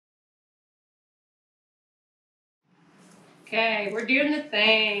Okay, we're doing the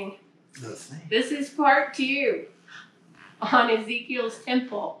thing. The thing. This is part 2 on Ezekiel's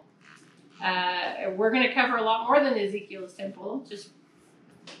temple. We're going to cover a lot more than Ezekiel's temple, just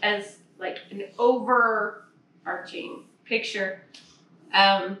as like an overarching picture.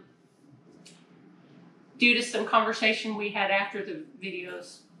 Due to some conversation we had after the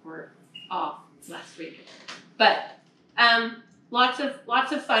videos were off last week, but lots of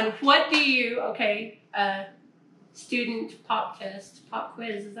fun. What do you? Student pop test, pop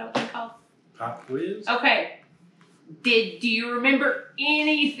quiz. Is that what they call? Pop quiz? Okay. Do you remember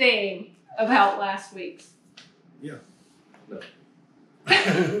anything about last week's? Yeah. No.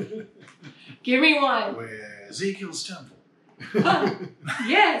 Give me one. With Ezekiel's temple.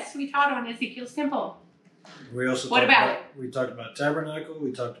 Yes, we taught on Ezekiel's temple. We also what about it? We talked about tabernacle.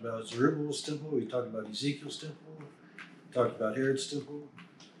 We talked about Zerubbabel's temple. We talked about Ezekiel's temple. We talked about Herod's temple.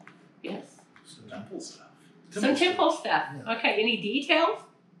 Yes. Some temple stuff. Some temple stuff. Yeah. Okay. Any details?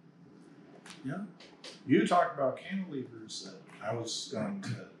 Yeah. You talked about cantilevers that I was going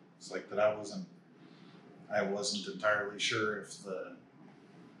to. It's like that I wasn't entirely sure if the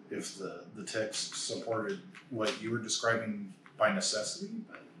text supported what you were describing by necessity,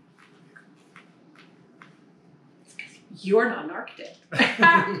 but You're not an architect.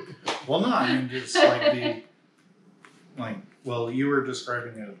 well, no, I mean just like you were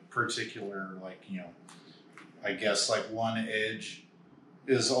describing a particular I guess like one edge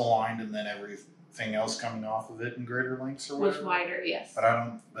is aligned and then everything else coming off of it in greater lengths or whatever. Was wider, yes. But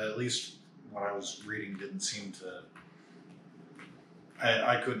at least what I was reading didn't seem to.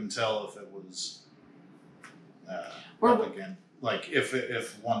 I couldn't tell if it was up again, like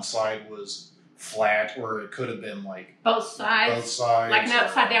if one side was flat or it could have been like both sides, like an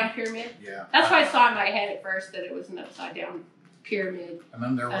upside down pyramid. Yeah, that's what I saw in my head at first, that it was an upside down pyramid. And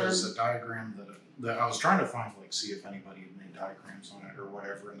then there was a diagram that I was trying to find, like see if anybody had made diagrams on it or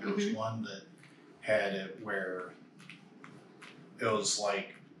whatever, and there was one that had it where it was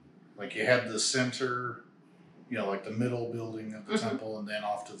like you had the center, like the middle building of the temple, and then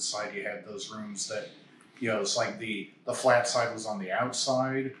off to the side you had those rooms that, it's like the flat side was on the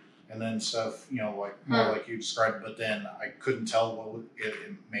outside, and then stuff, like more like you described, but then I couldn't tell what it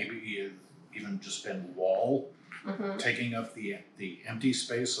maybe even just been wall taking up the empty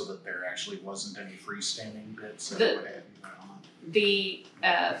space so that there actually wasn't any freestanding bits that would have on.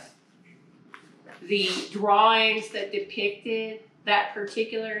 The drawings that depicted that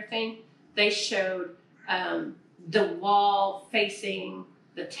particular thing, they showed the wall facing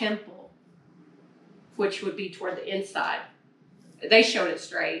the temple, which would be toward the inside. They showed it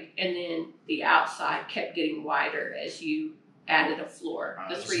straight, and then the outside kept getting wider as you added a floor,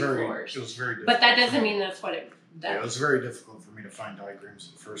 the 3 floors. It was very difficult. But that doesn't mean that's what it... it was very difficult for me to find diagrams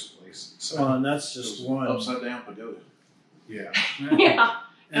in the first place. So and that's just one upside down pagoda. Yeah. Yeah.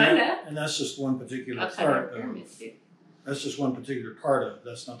 And that's just one particular upside part down pyramids too. That's just one particular part of it.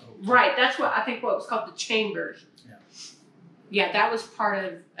 That's not the whole thing. Right. That's what I think. What was called the chambers. Yeah. Yeah, that was part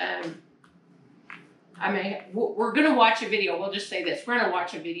of. We're going to watch a video. We'll just say this: we're going to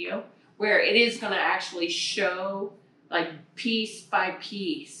watch a video where it is going to actually show, like piece by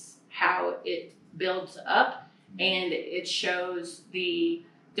piece, how it builds up, and it shows the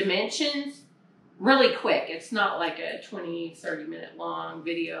dimensions really quick. It's not like a 20-30 minute long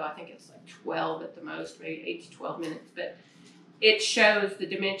video. I think it's like 12 at the most, maybe 8 to 12 minutes. But it shows the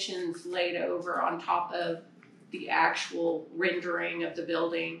dimensions laid over on top of the actual rendering of the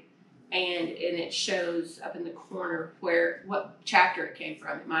building. And it shows up in the corner what chapter it came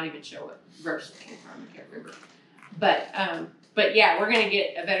from. It might even show what verse it came from. I can't remember. But yeah, we're going to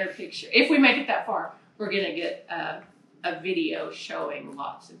get a better picture. If we make it that far, we're going to get a video showing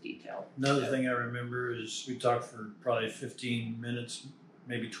lots of detail. Another thing I remember is we talked for probably 15 minutes,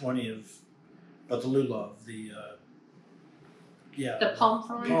 maybe 20 about the lulav, the palm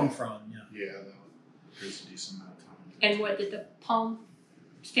frond. Palm frond, yeah. Yeah, that was a decent amount of time. And what did the palm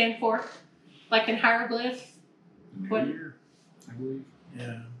stand for? Like in hieroglyphs? New Year, I believe.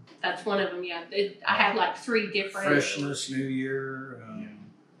 Yeah. That's one of them. Yeah, I had like 3 different. Freshness, New Year.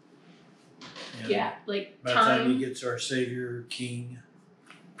 Yeah, like by time. the time he gets our Savior, King,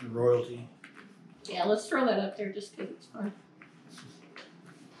 and royalty. Yeah, let's throw that up there just because it's fun.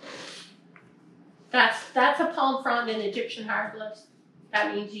 That's a palm frond in Egyptian hieroglyphs.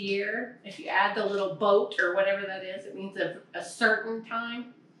 That means year. If you add the little boat or whatever that is, it means a certain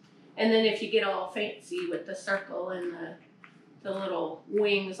time. And then if you get all fancy with the circle and the little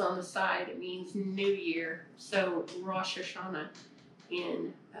wings on the side, it means New Year. So Rosh Hashanah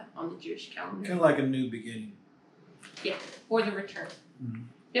on the Jewish calendar. Kind of like a new beginning. Yeah, or the return. Mm-hmm.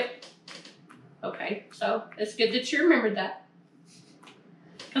 Yep. Okay, So it's good that you remembered that,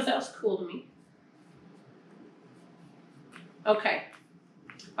 because that was cool to me. Okay.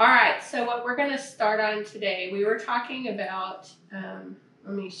 All right. So what we're going to start on today, we were talking about,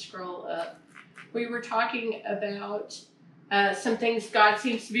 let me scroll up. We were talking about some things God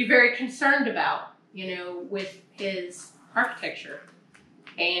seems to be very concerned about, with his architecture.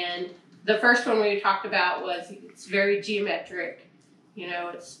 And the first one we talked about was it's very geometric.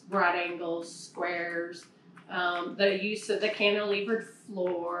 It's right angles, squares. The use of the cantilevered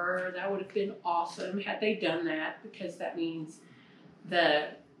floor, that would have been awesome had they done that, because that means the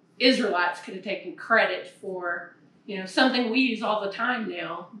Israelites could have taken credit for, something we use all the time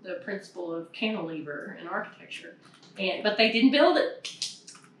now, the principle of cantilever in architecture. But they didn't build it.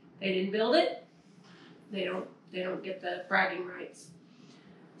 They don't get the bragging rights.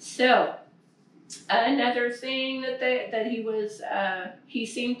 So another thing that he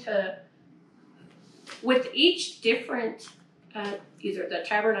seemed to, with each different, either the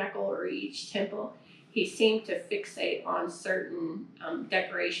tabernacle or each temple, he seemed to fixate on certain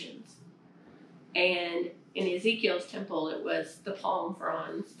decorations. And in Ezekiel's temple, it was the palm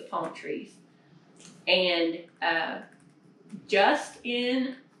fronds, the palm trees. And just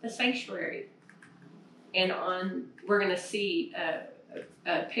in the sanctuary, and we're going to see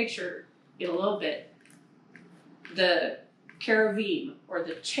a picture in a little bit, the cherubim or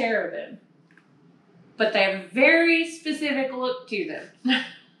the cherubim, but they have a very specific look to them.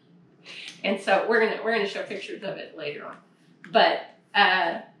 And so we're gonna show pictures of it later on. But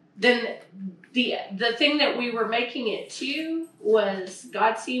then the thing that we were making it to was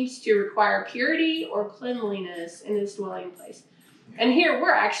God seems to require purity or cleanliness in his dwelling place. And here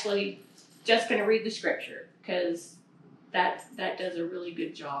we're actually just going to read the scripture, because that does a really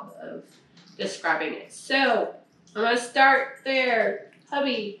good job of describing it. So I'm going to start there.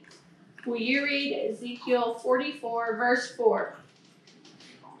 Hubby, will you read Ezekiel 44, verse 4?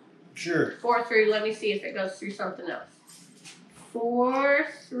 Sure. 4 through, let me see if it goes through something else. 4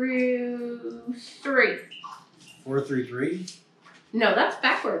 through 3. 4 through 3? No, that's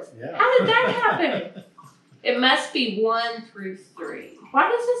backwards. Yeah. How did that happen? It must be 1 through 3. Why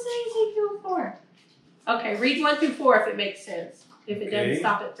does it say Ezekiel 4? Okay, read 1 through 4 if it makes sense. If it doesn't,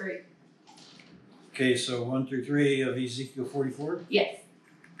 stop at 3. Okay, so 1 through 3 of Ezekiel 44? Yes.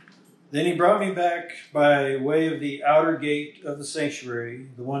 Then he brought me back by way of the outer gate of the sanctuary,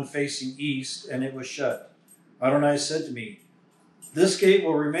 the one facing east, and it was shut. Adonai said to me, "This gate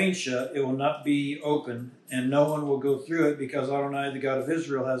will remain shut, it will not be opened, and no one will go through it, because Adonai, the God of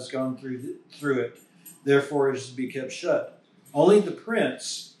Israel, has gone through it. Therefore it is to be kept shut. Only the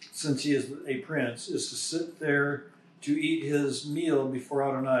prince, since he is a prince, is to sit there to eat his meal before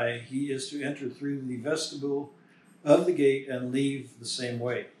Adonai. He is to enter through the vestibule of the gate and leave the same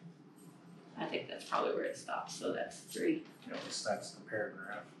way." I think that's probably where it stops, so that's 3. Yes, that's the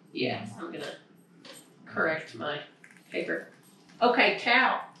paragraph. Yeah, I'm going to correct my paper. Okay,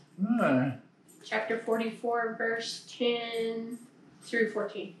 Cal. Chapter 44, verse 10 through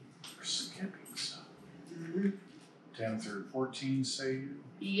 14. We're skipping stuff. 10 through 14, say you?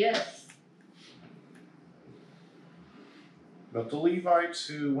 Yes. But the Levites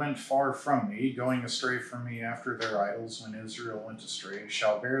who went far from me, going astray from me after their idols when Israel went astray,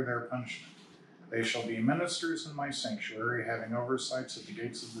 shall bear their punishment. They shall be ministers in my sanctuary, having oversights at the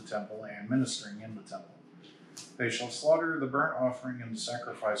gates of the temple and ministering in the temple. They shall slaughter the burnt offering and the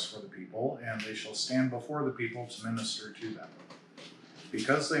sacrifice for the people, and they shall stand before the people to minister to them.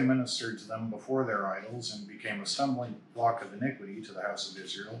 Because they ministered to them before their idols and became a stumbling block of iniquity to the house of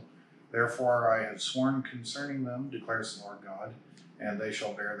Israel, therefore I have sworn concerning them, declares the Lord God, and they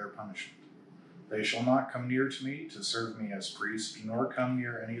shall bear their punishment. They shall not come near to me to serve me as priests, nor come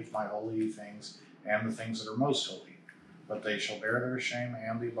near any of my holy things and the things that are most holy, but they shall bear their shame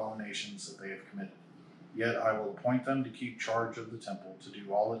and the abominations that they have committed. Yet I will appoint them to keep charge of the temple, to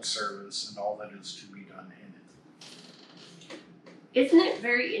do all its service and all that is to be done in it. Isn't it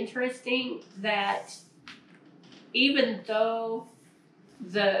very interesting that even though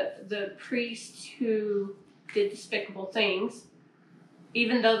the priests who did despicable things,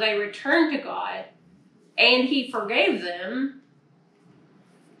 even though they returned to God and he forgave them,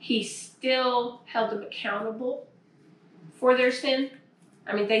 he still held them accountable for their sin?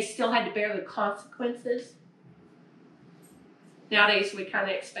 I mean, they still had to bear the consequences. Nowadays, we kind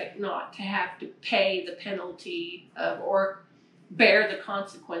of expect not to have to pay the penalty or bear the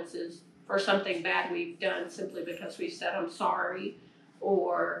consequences for something bad we've done simply because we said, "I'm sorry,"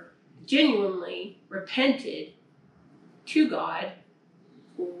 or genuinely repented to God.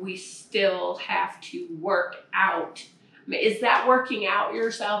 We still have to work out. Is that working out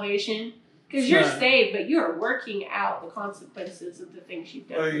your salvation? Because you're saved, but you are working out the consequences of the things you've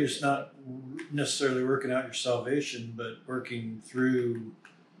done. Well, you're just not necessarily working out your salvation, but working through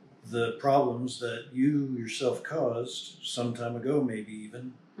the problems that you yourself caused some time ago, maybe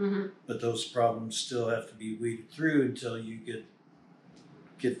even. Mm-hmm. But those problems still have to be weeded through until you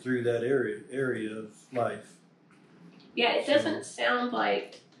get through that area of life. Yeah, it doesn't sound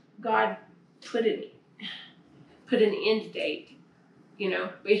like God put an end date.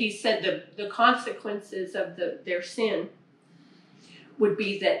 But he said the consequences of their sin would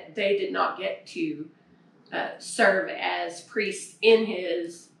be that they did not get to serve as priests in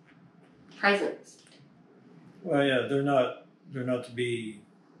his presence. Well, yeah, they're not to be.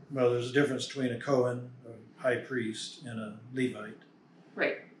 Well, there's a difference between a Cohen, a high priest, and a Levite.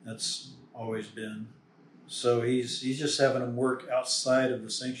 Right. That's always been. So he's just having them work outside of the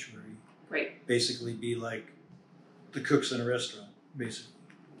sanctuary. Right. Basically, be like the cooks in a restaurant. Basically,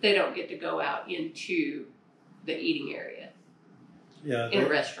 they don't get to go out into the eating area. Yeah, in a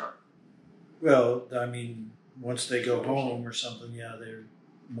restaurant. Well, I mean, once they go home or something, yeah, they're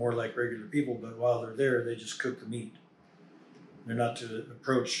more like regular people. But while they're there, they just cook the meat. They're not to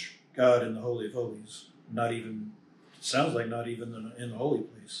approach God in the Holy of Holies. Not even. Sounds like not even in the holy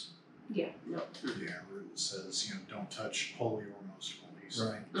place. Yeah. No. Yeah, where it says don't touch holy or most holies.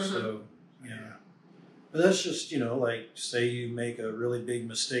 Right. Mm-hmm. So yeah. But that's just, like, say you make a really big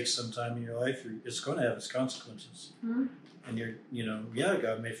mistake sometime in your life, it's going to have its consequences. Mm-hmm. And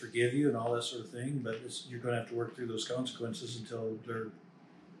God may forgive you and all that sort of thing, but you're going to have to work through those consequences until they're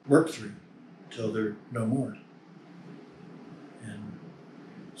worked through, until they're no more. And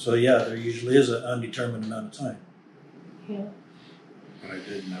so, yeah, there usually is an undetermined amount of time. Yeah. But I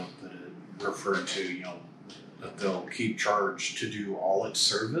did note that it referred to, that they'll keep charge to do all its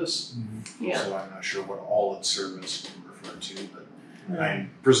service. Mm-hmm. Yeah. So I'm not sure what all its service would refer to, but I'm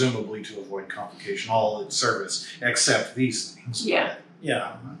presumably to avoid complication, all its service except these things. Yeah.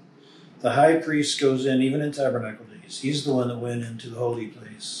 Yeah. The high priest goes in, even in tabernacle days. He's the one that went into the holy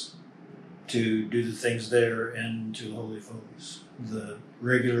place to do the things there and to the Holy of Holies. The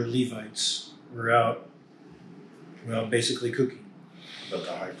regular Levites were out, basically cooking. But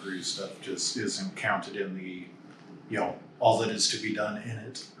the high priest stuff just isn't counted in the, all that is to be done in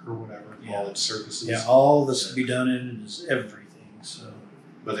it or whatever, all its services. Yeah, all that's to be done in it is everything. So,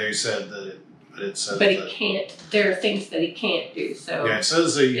 but they said that it says. But he can't. There are things that he can't do. So yeah, it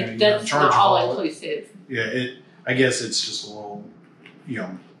says that that's charge not of all inclusive. Yeah, I guess it's just a little,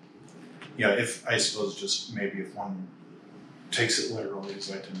 if I suppose just maybe if one takes it literally,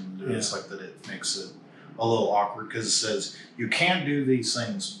 as I tend to do, it's like that it makes it a little awkward because it says you can do these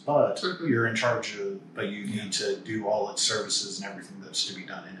things, but you're in charge of, but you need to do all its services and everything that's to be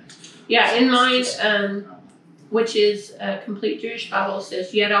done in it. Yeah, so in mine, which is a complete Jewish Bible,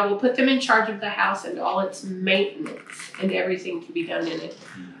 says, "Yet I will put them in charge of the house and all its maintenance and everything to be done in it."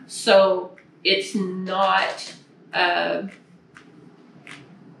 So it's not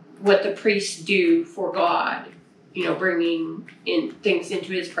what the priests do for God, bringing in things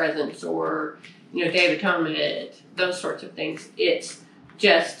into His presence or Day of Atonement, those sorts of things. It's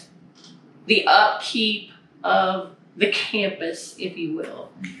just the upkeep of the campus, if you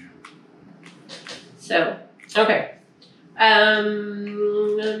will. So, okay.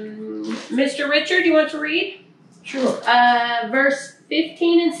 Mr. Richard, you want to read? Sure. Verse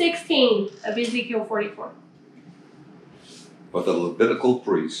 15 and 16 of Ezekiel 44. But the Levitical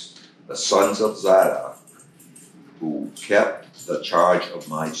priests, the sons of Zadok, who kept the charge of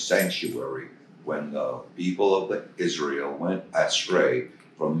my sanctuary, when the people of Israel went astray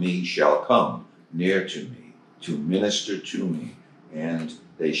from me, shall come near to me, to minister to me, and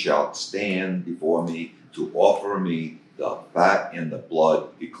they shall stand before me to offer me the fat and the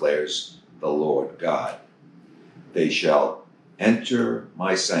blood, declares the Lord God. They shall enter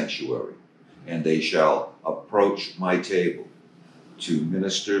my sanctuary, and they shall approach my table to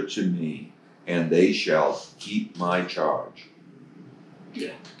minister to me, and they shall keep my charge.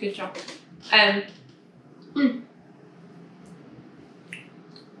 Yeah, good job.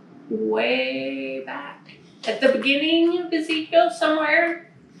 Way back at the beginning of Ezekiel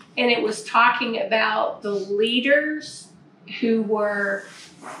somewhere, and it was talking about the leaders who were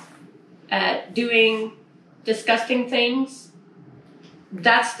doing disgusting things.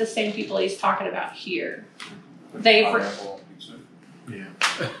 That's the same people he's talking about here. They were. Yeah.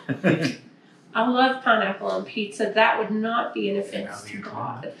 I love pineapple on pizza. That would not be an offense to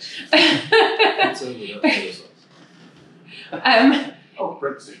God.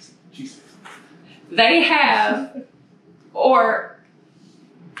 Breadsticks. Cheese. They have, or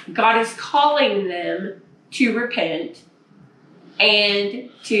God is calling them to repent and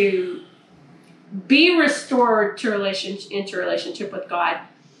to be restored to into relationship with God.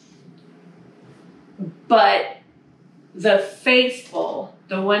 But the faithful,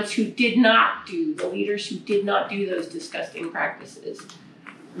 the ones who did not do, the leaders who did not do those disgusting practices,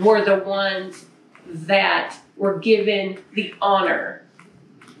 were the ones that were given the honor.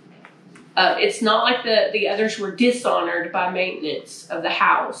 It's not like the others were dishonored by maintenance of the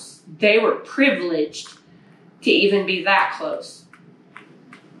house. They were privileged to even be that close.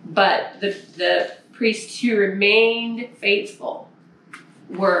 But the priests who remained faithful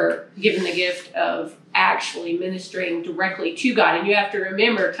were given the gift of actually ministering directly to God. And you have to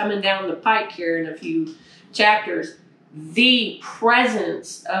remember, coming down the pike here in a few chapters, the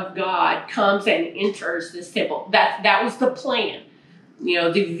presence of God comes and enters this temple. That was the plan. You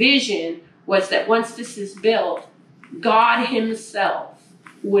know, the vision was that once this is built, God himself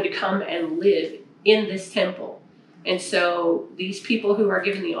would come and live in this temple. And so these people who are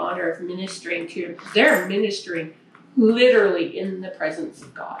given the honor of ministering to him, they're ministering literally in the presence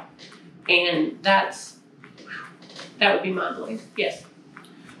of God. And that would be mind-blowing. Yes?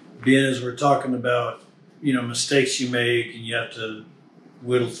 Being as we're talking about, mistakes you make and you have to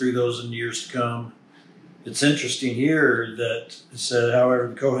whittle through those in years to come, it's interesting here that it said, however,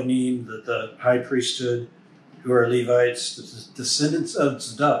 the Kohanim, the high priesthood, who are Levites, the descendants of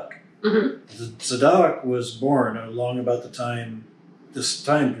Zadok. Mm-hmm. Zadok was born along about this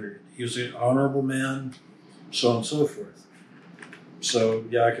time period. He was an honorable man, so on and so forth. So,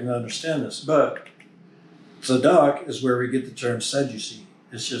 yeah, I can understand this. But Zadok is where we get the term Sadducee.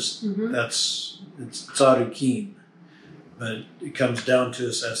 It's just, it's Tzadukim. But it comes down to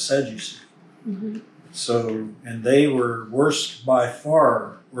us as Sadducee. Mm-hmm. So, and they were by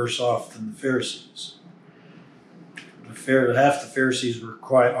far worse off than the Pharisees. Half the Pharisees were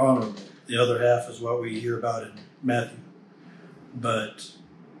quite honorable. The other half is what we hear about in Matthew. But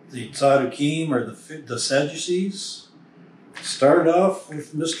the Tzadukim, or the Sadducees, started off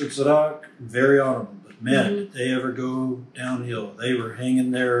with Mr. Zadok, very honorable. But man, did they ever go downhill. They were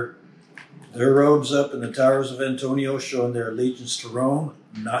hanging their robes up in the towers of Antonio, showing their allegiance to Rome,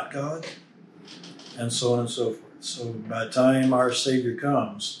 not God, and so on and so forth. So by the time our Savior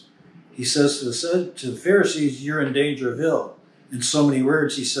comes, he says to the Pharisees, "You're in danger of ill." In so many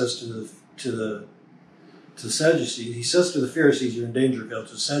words, he says to the Sadducees, he says to the Pharisees, "You're in danger of ill."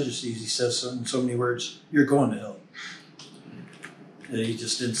 To the Sadducees, he says in so many words, "You're going to hell." And he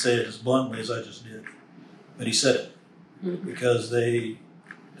just didn't say it as bluntly as I just did, but he said it because they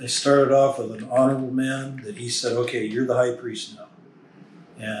started off with an honorable man that he said, "Okay, you're the high priest now,"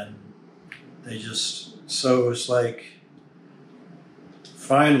 and so it's like.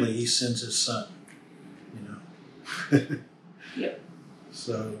 Finally, he sends his son, Yep.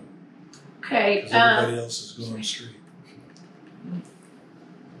 So, okay. Everybody else is going straight.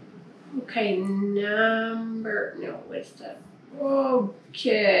 Okay, what's that?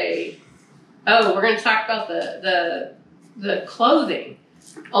 Okay. Oh, we're going to talk about the clothing.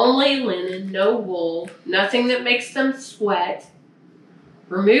 Only linen, no wool, nothing that makes them sweat.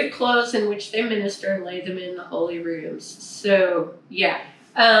 Remove clothes in which they minister and lay them in the holy rooms. So, yeah.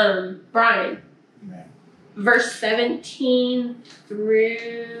 Brian, verse 17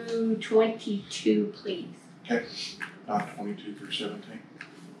 through 22, please. Okay. Not 22 through 17.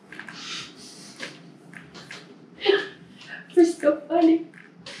 You're so funny.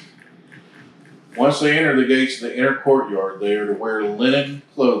 Once they enter the gates of the inner courtyard, they are to wear linen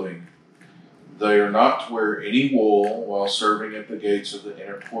clothing. They are not to wear any wool while serving at the gates of the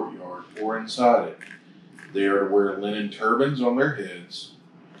inner courtyard or inside it. They are to wear linen turbans on their heads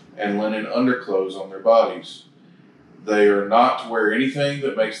and linen underclothes on their bodies. They are not to wear anything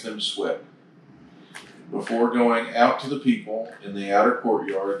that makes them sweat. Before going out to the people in the outer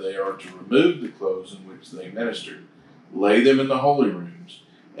courtyard, they are to remove the clothes in which they ministered, lay them in the holy rooms,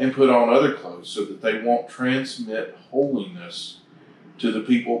 and put on other clothes so that they won't transmit holiness to the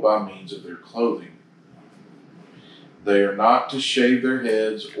people by means of their clothing. They are not to shave their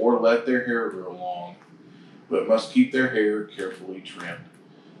heads or let their hair grow long, but must keep their hair carefully trimmed.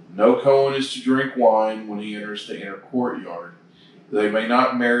 No Cohen is to drink wine when he enters the inner courtyard. They may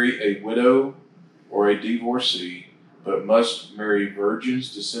not marry a widow or a divorcee, but must marry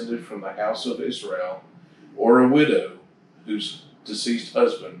virgins descended from the house of Israel, or a widow whose deceased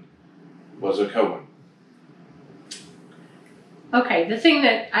husband was a Cohen. Okay, the thing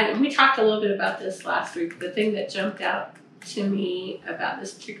that we talked a little bit about this last week. The thing that jumped out to me about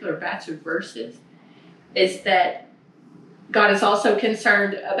this particular batch of verses is that God is also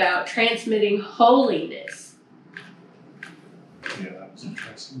concerned about transmitting holiness. Yeah, that was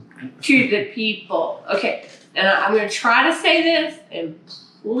interesting. To the people. Okay, and I'm going to try to say this, and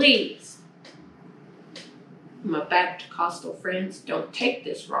please My Baptist friends, don't take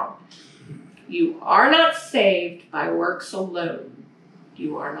this wrong. You are not saved by works alone.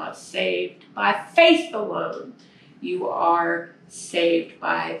 You are not saved by faith alone. You are saved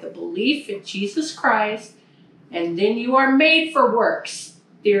by the belief in Jesus Christ, and then you are made for works.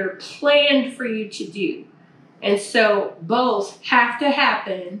 They're planned for you to do. And so both have to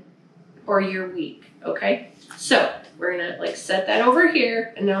happen or you're weak, okay? So we're going to set that over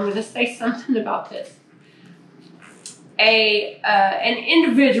here, and now I'm going to say something about this. An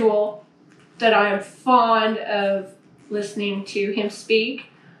individual that I am fond of listening to him speak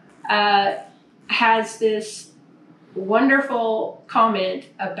has this wonderful comment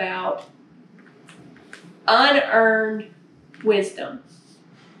about unearned wisdom.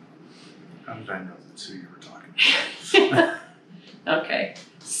 How did I know that's who you were talking about? Okay.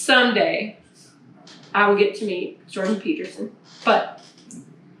 Someday I will get to meet Jordan Peterson, but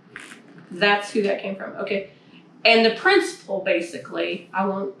that's who that came from. Okay. And the principle, basically, I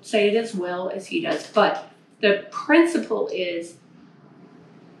won't say it as well as he does, but the principle is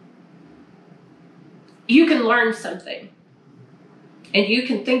you can learn something and you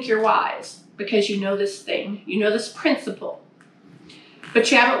can think you're wise because you know this thing, you know this principle,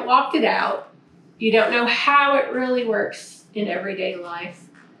 but you haven't walked it out. You don't know how it really works in everyday life,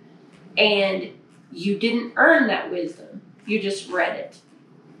 and you didn't earn that wisdom. You just read it,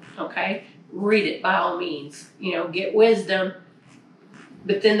 okay? Read it by all means, get wisdom.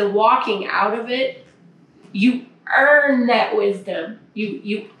 But then the walking out of it, you earn that wisdom.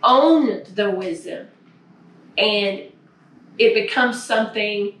 You own the wisdom. And it becomes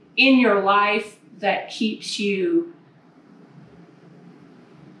something in your life that keeps you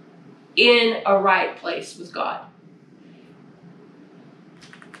in a right place with God.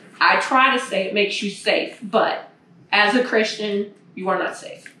 I try to say it makes you safe, but as a Christian, you are not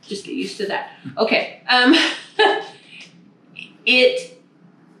safe. Just get used to that. Okay. It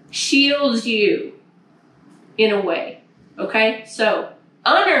shields you in a way. Okay? So,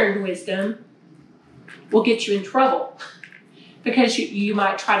 unearned wisdom will get you in trouble because you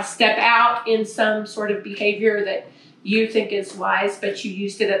might try to step out in some sort of behavior that you think is wise, but you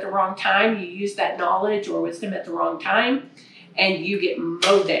used it at the wrong time. You used that knowledge or wisdom at the wrong time, and you get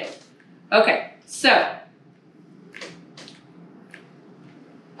mowed down. Okay, so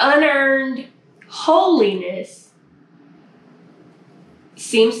unearned holiness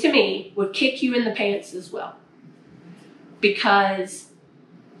seems to me would kick you in the pants as well, because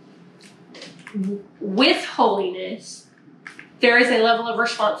with holiness there is a level of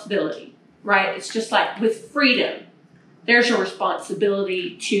responsibility, right? It's just like with freedom, there's a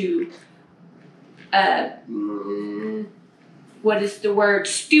responsibility to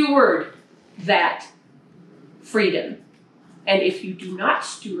steward that freedom. And if you do not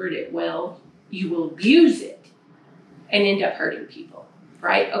steward it well, you will abuse it and end up hurting people,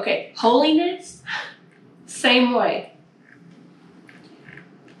 right? Okay, holiness, same way.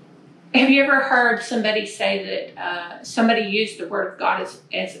 Have you ever heard somebody say that somebody used the word of God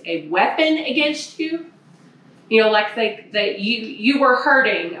as a weapon against you? Like you were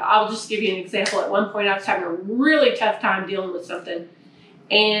hurting. I'll just give you an example. At one point I was having a really tough time dealing with something,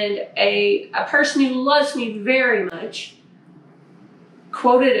 and a person who loves me very much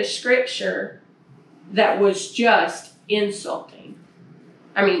quoted a scripture that was just insulting.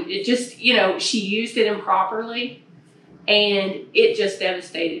 I mean, it just, she used it improperly, and it just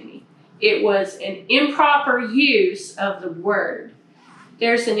devastated me. It was an improper use of the word.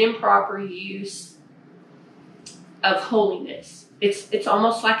 There's an improper use of holiness. It's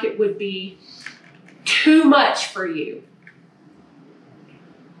almost like it would be too much for you.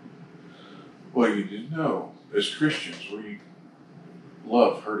 Well, you didn't know, as Christians, we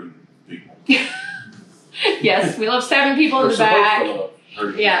love hurting people. Yes, we love stabbing people in the back.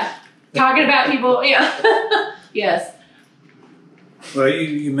 Yeah, talking about people. Yeah, yes. Well,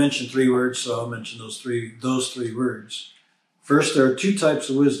 you mentioned 3 words, so I'll mention those three words. First, there are 2 types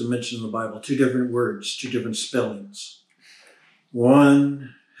of wisdom mentioned in the Bible, 2 different words, 2 different spellings.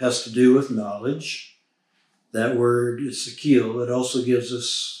 One has to do with knowledge. That word is Ezekiel. It also gives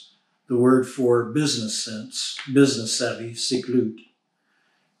us the word for business sense, business savvy, siklut,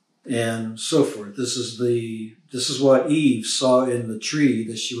 and so forth. This is what Eve saw in the tree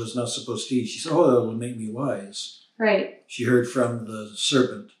that she was not supposed to eat. She said, "Oh, that will make me wise." Right. She heard from the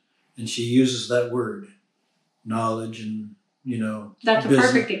serpent, and she uses that word, knowledge, and that's a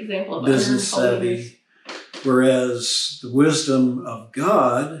perfect example of business savvy. Whereas the wisdom of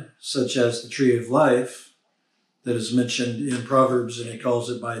God, such as the tree of life, that is mentioned in Proverbs, and it calls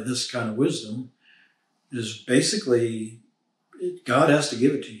it by this kind of wisdom, is basically God has to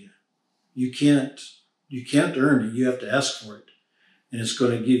give it to you. You You can't earn it. You have to ask for it. And it's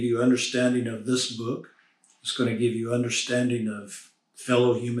going to give you understanding of this book. It's going to give you understanding of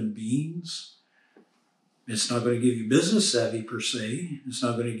fellow human beings. It's not going to give you business savvy per se. It's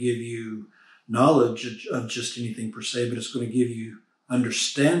not going to give you knowledge of just anything per se, but it's going to give you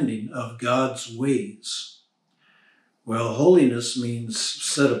understanding of God's ways. Well, holiness means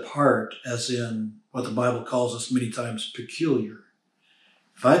set apart, as in what the Bible calls us many times peculiar.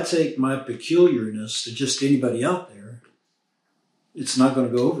 If I take my peculiarness to just anybody out there, it's not going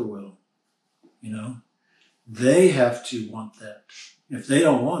to go over well. You know, they have to want that. If they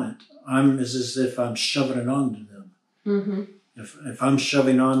don't want it, it's as if I'm shoving it onto them. Mm-hmm. If I'm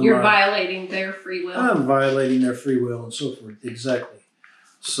shoving on, you're violating their free will. I'm violating their free will and so forth. Exactly.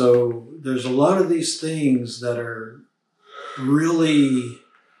 So there's a lot of these things that are really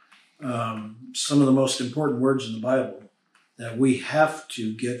some of the most important words in the Bible that we have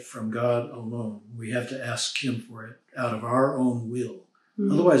to get from God alone. We have to ask Him for it out of our own will.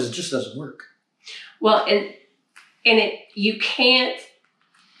 Mm-hmm. Otherwise, it just doesn't work. Well, and you can't.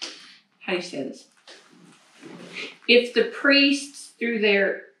 How do you say this? If the priests, through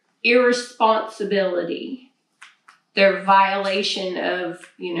their irresponsibility, their violation of,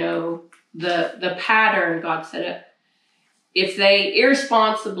 the pattern God set up, if they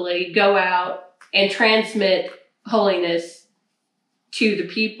irresponsibly go out and transmit holiness to the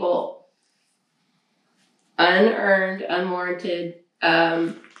people, unearned, unwarranted,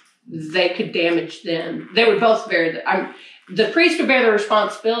 they could damage them. They would both bear the priest would bear the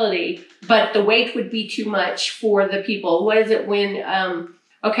responsibility, but the weight would be too much for the people. What is it when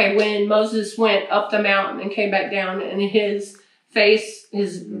Moses went up the mountain and came back down, and his face,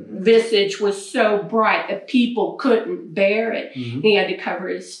 his visage was so bright that people couldn't bear it. Mm-hmm. And he had to cover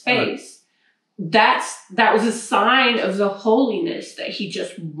his face. Right. That was a sign of the holiness that he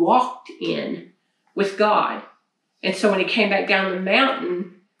just walked in with God. And so when he came back down the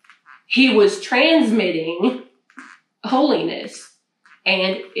mountain, he was transmitting holiness,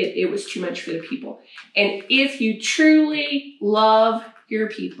 and it was too much for the people. And if you truly love your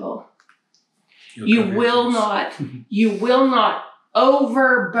people, you will not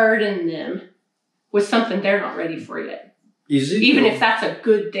overburden them with something they're not ready for yet. Even if that's a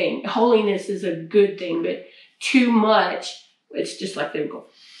good thing. Holiness is a good thing, but too much, it's just like they would go.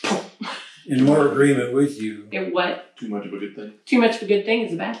 In more agreement with you. In what? Too much of a good thing. Too much of a good thing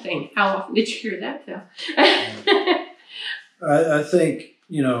is a bad thing. How often did you hear that, Phil? I think,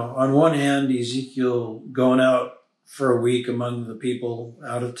 on one hand, Ezekiel going out for a week among the people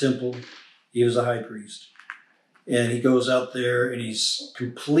out of the temple, he was a high priest. And he goes out there and he's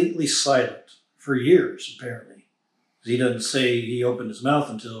completely silent for years, apparently. He doesn't say he opened his mouth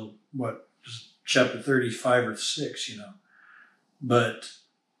until, chapter 35 or 6, But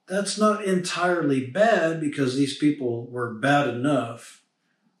that's not entirely bad, because these people were bad enough,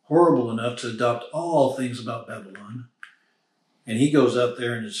 horrible enough to adopt all things about Babylon. And he goes out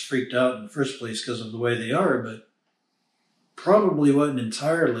there and is freaked out in the first place because of the way they are, but probably wasn't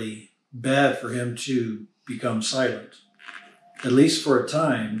entirely bad for him to become silent, at least for a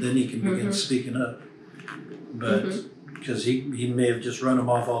time. Then he can begin speaking up. But because he may have just run them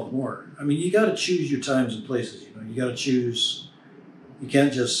off all the more. I mean, you got to choose your times and places. You got to choose. You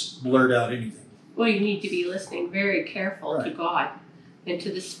can't just blurt out anything. Well, you need to be listening very careful to God and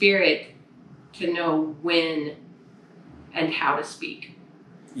to the Spirit to know when and how to speak.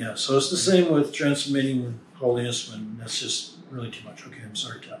 Yeah, so it's the same with transmitting holiness when that's just really too much. Okay, I'm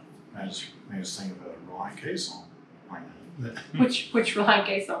sorry, Tom. I was thinking about a Reliant K song. Which Reliant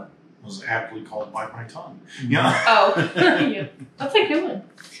K song? Was aptly called Bite My Tongue. Yeah. Oh, yeah. That's a good one.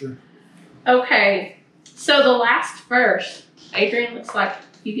 Sure. Okay, so the last verse. Adrian, looks like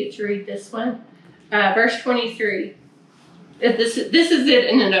you get to read this one. Verse 23. This is it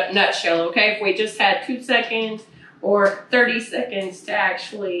in a nutshell, okay? If we just had 2 seconds or 30 seconds to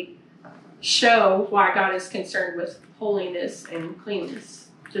actually show why God is concerned with holiness and cleanness,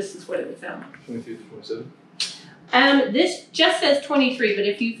 this is what it would sound like. 23 to 27? This just says 23, but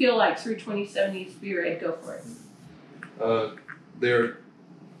if you feel like through 27 needs to be read, go for it. They're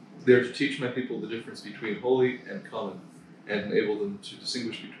to teach my people the difference between holy and common, and enable them to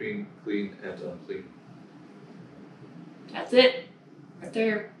distinguish between clean and unclean. That's it. Right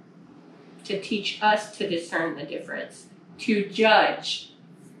there. To teach us to discern the difference. To judge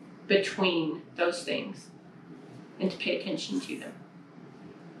between those things. And to pay attention to them.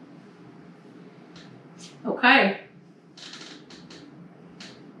 Okay.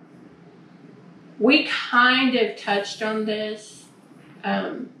 We kind of touched on this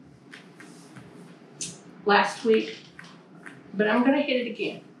last week, but I'm going to hit it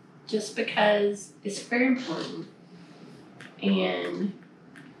again. just because it's very important. And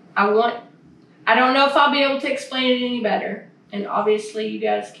I don't know if I'll be able to explain it any better. And obviously you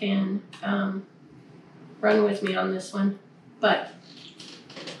guys can run with me on this one. But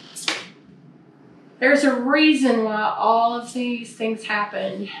there's a reason why all of these things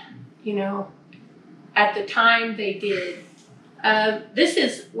happened, you know, at the time they did. This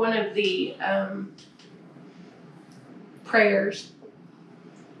is one of the prayers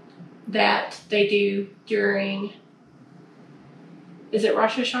that they do during, is it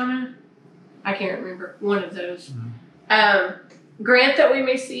Rosh Hashanah? I can't remember. One of those. Grant that we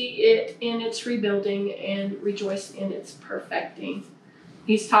may see it in its rebuilding and rejoice in its perfecting.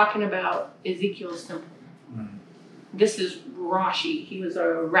 He's talking about Ezekiel's temple. This is Rashi. He was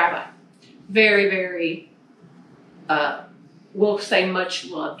a rabbi. Very, very, we'll say much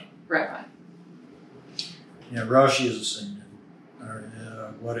loved rabbi. Yeah, Rashi is a synonym, or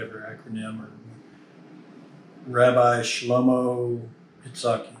whatever acronym, or Rabbi Shlomo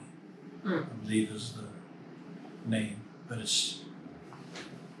Itzhaki, I believe is the name. But it's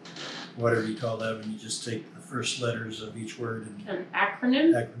whatever you call that when you just take the first letters of each word. And an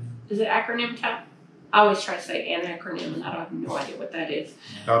acronym? Acronym. Is it acronym type? I always try to say an acronym, and I have no idea what that is.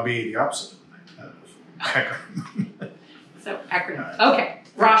 That'll be the opposite of acronym. So, acronym. Okay,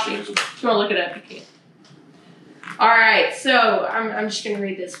 Rashi. If you want to look it up, you can. All right, so I'm just going to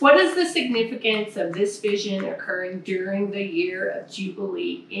read this. What is the significance of this vision occurring during the year of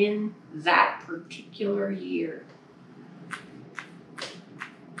Jubilee in that particular year?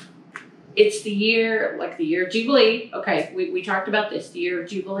 It's the year, like the year of Jubilee. Okay, we talked about this. The year of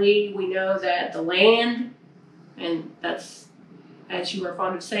Jubilee, we know that the land, and that's, as you are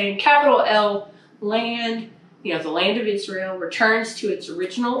fond of saying, capital L, land, you know, the land of Israel returns to its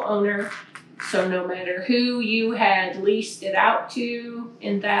original owner. So no matter who you had leased it out to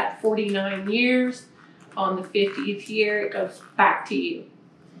in that 49 years, on the 50th year, it goes back to you.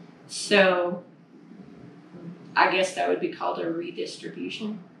 So I guess that would be called a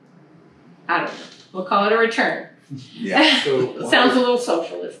redistribution. I don't know. We'll call it a return. Yeah. So Sounds a little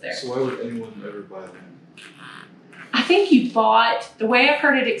socialist there. So why would anyone ever buy land? I think you bought, the way I've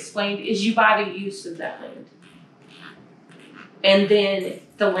heard it explained is you buy the use of that land. And then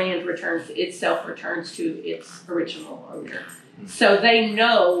the land itself returns to its original owner. So they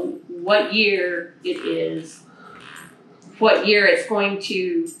know what year it is, what year it's going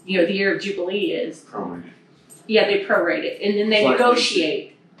to, you know, the year of Jubilee is. Prorated. Yeah, they prorate it. And then they It's like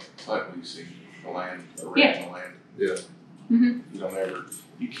negotiate. It's like leasing the land, the Yeah. original land. Yeah.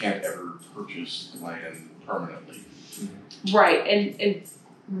 Mm-hmm. You can't ever purchase the land permanently. Right. And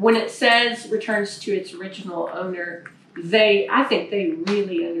when it says returns to its original owner, I think they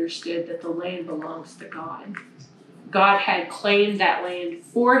really understood that the land belongs to God. God had claimed that land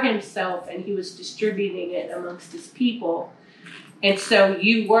for himself, and he was distributing it amongst his people. And so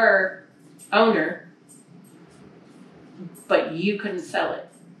you were owner, but you couldn't sell it.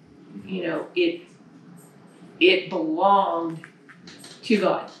 You know, it belonged to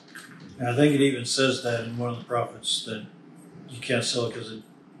God. And I think it even says that in one of the prophets that you can't sell it because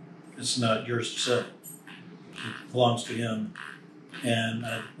it's not yours to sell. It belongs to him. And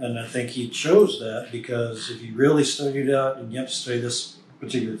I think he chose that because if you really studied it out, and you have to study this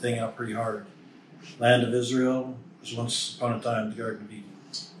particular thing out pretty hard, land of Israel was once upon a time the Garden of Eden.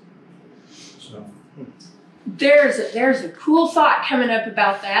 So There's a cool thought coming up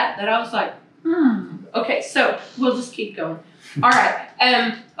about that I was like, Okay, so we'll just keep going. All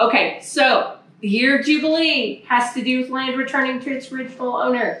right. Okay, so the year of Jubilee has to do with land returning to its original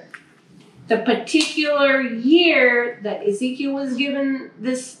owner. The particular year that Ezekiel was given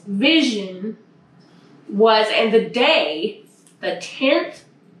this vision was, and the day, the 10th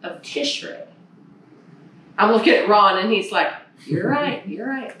of Tishrei. I'm looking at Ron and he's like, you're right,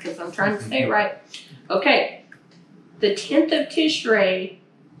 because I'm trying to say it right. Okay, the 10th of Tishrei,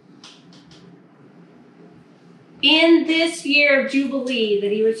 in this year of Jubilee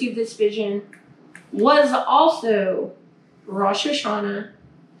that he received this vision, was also Rosh Hashanah,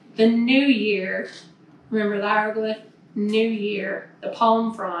 the new year. Remember the hieroglyph? New year, the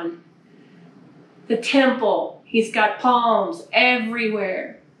palm frond, the temple. He's got palms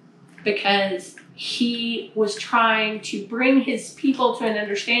everywhere because he was trying to bring his people to an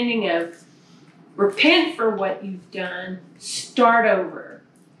understanding of repent for what you've done, start over.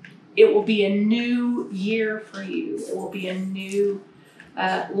 It will be a new year for you. It will be a new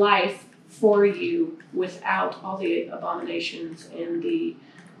life for you without all the abominations and the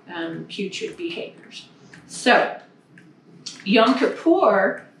putrid behaviors. So, Yom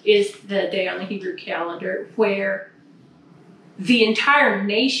Kippur is the day on the Hebrew calendar where the entire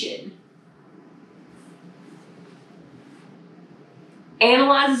nation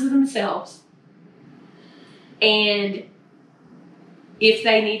analyzes themselves, and if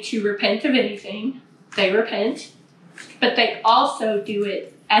they need to repent of anything, they repent, but they also do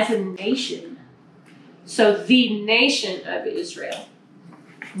it as a nation. So the nation of Israel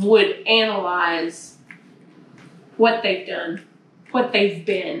would analyze what they've done, what they've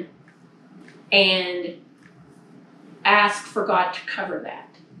been, and ask for God to cover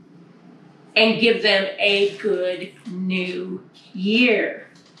that and give them a good new year.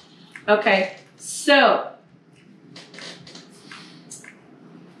 Okay, so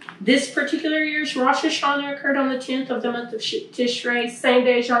this particular year's Rosh Hashanah occurred on the 10th of the month of Tishrei, same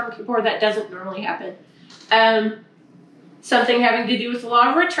day as Yom Kippur. That doesn't normally happen. Something having to do with the law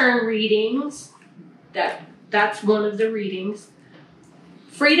of return readings. That's one of the readings.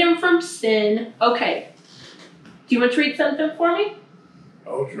 Freedom from sin. Okay. Do you want to read something for me?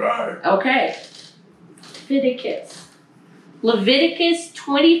 I'll try. Okay. Leviticus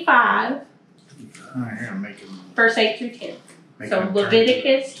 25, verse 8 through 10. So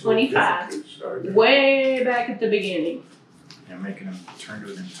Leviticus 25, way back at the beginning. And making them turn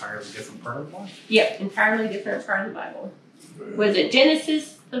to an entirely different part of the Bible? Yep, entirely different part of the Bible. Was it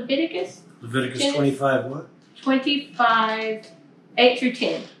Genesis, Leviticus? Leviticus 25 what? 25, 8 through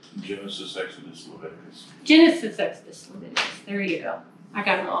 10. Genesis, Exodus, Leviticus. Genesis, Exodus, Leviticus. There you go. I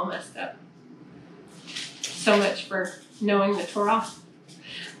got them all messed up. So much for knowing the Torah.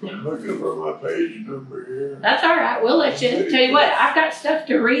 I'm looking for my page number here. That's all right. We'll let you. Tell you what, I've got stuff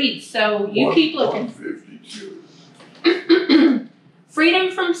to read, so you keep looking. 152.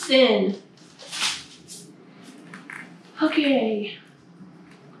 Freedom from sin. Okay.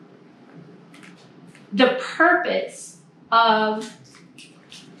 The purpose of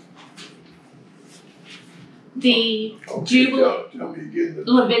the Jubilee. Tell me again.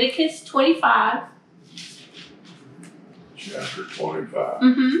 Leviticus 25. Chapter 25.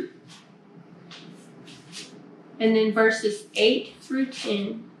 Mm-hmm. And then verses 8 through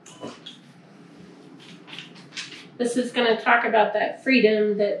 10. This is going to talk about that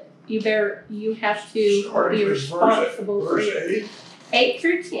freedom that you have to Starting be with responsible for. verse 8? 8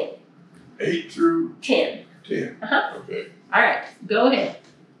 through 10. 8 through 10. 10. Uh-huh. Okay. All right, go ahead.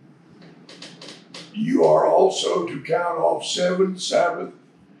 You are also to count off 7 Sabbath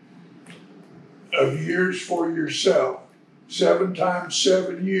of years for yourself, 7 times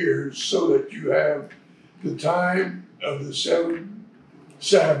 7 years, so that you have the time of the 7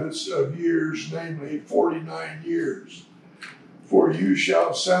 Sabbaths of years, namely 49 years. For you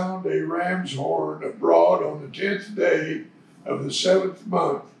shall sound a ram's horn abroad on the 10th day of the 7th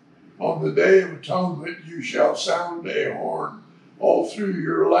month. On the day of atonement you shall sound a horn all through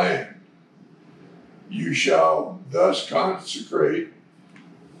your land. You shall thus consecrate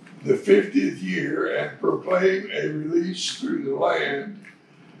the 50th year and proclaim a release through the land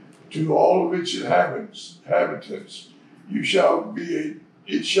to all of its inhabitants. It shall be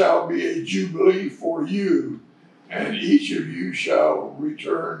a jubilee for you, and each of you shall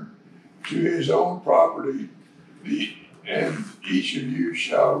return to his own property, and each of you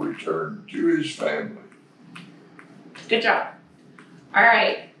shall return to his family. Good job. All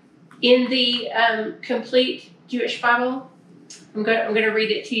right. In the complete Jewish Bible, I'm going to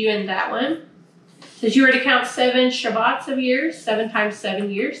read it to you in that one. It says you are to count 7 Shabbats of years, 7 times 7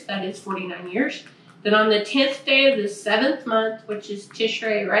 years, that is 49 years. Then on the 10th day of the 7th month, which is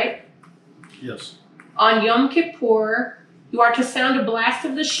Tishrei, right? Yes. On Yom Kippur, you are to sound a blast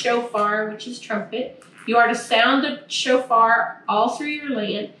of the shofar, which is trumpet. You are to sound the shofar all through your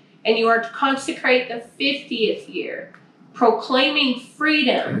land, and you are to consecrate the 50th year, proclaiming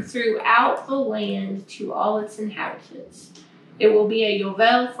freedom throughout the land to all its inhabitants. It will be a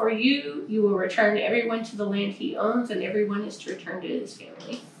yovel for you. You will return everyone to the land he owns, and everyone is to return to his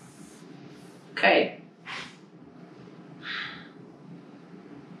family. Okay.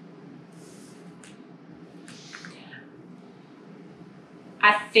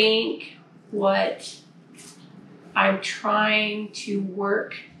 I think what I'm trying to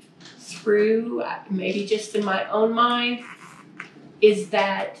work through, maybe just in my own mind, is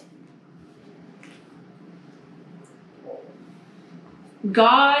that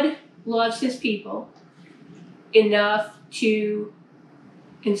God loves his people enough to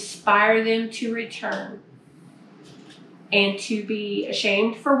inspire them to return and to be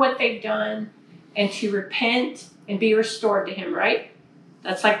ashamed for what they've done and to repent and be restored to him, right?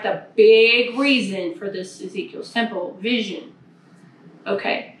 That's like the big reason for this Ezekiel's temple vision.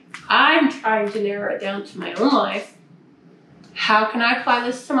 Okay, I'm trying to narrow it down to my own life. How can I apply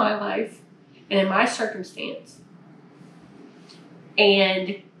this to my life and in my circumstance?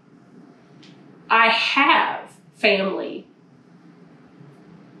 And I have family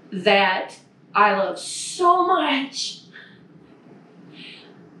that I love so much.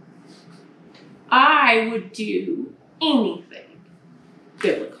 I would do anything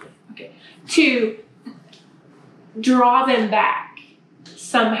biblically, to draw them back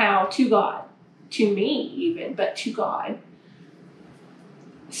somehow to God, to me even, but to God.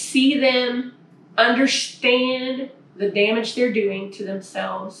 See them understand the damage they're doing to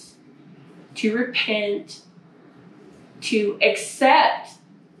themselves, to repent, to accept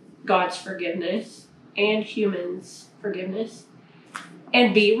God's forgiveness and humans' forgiveness,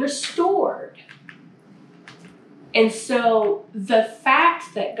 and be restored. And so the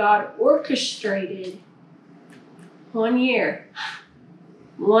fact that God orchestrated 1 year,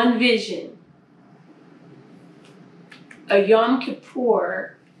 one vision, a Yom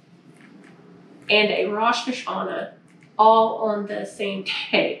Kippur, and a Rosh Hashanah all on the same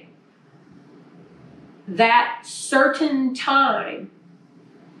day, that certain time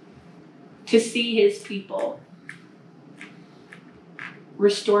to see his people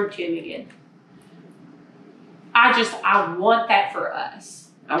restored to him again. I want that for us.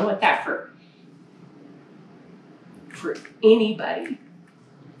 I want that for anybody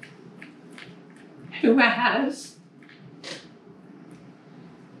who has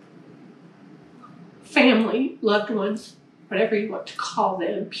family, loved ones, whatever you want to call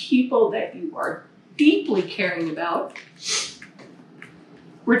them, people that you are deeply caring about.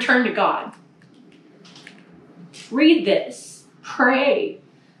 Return to God. Read this. Pray.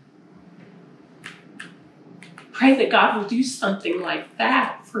 Pray that God will do something like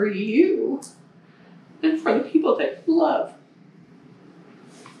that for you and for the people that you love.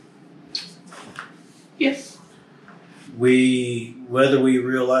 Yes? Whether we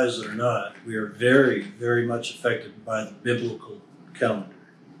realize it or not, we are very, very much affected by the biblical calendar.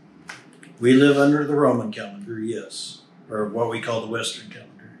 We live under the Roman calendar, yes, or what we call the Western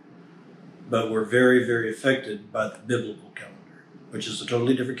calendar. But we're very, very affected by the biblical calendar, which is a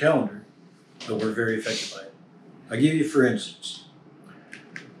totally different calendar, but we're very affected by it. I'll give you, for instance,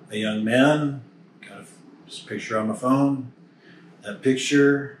 a young man, got this picture on my phone. That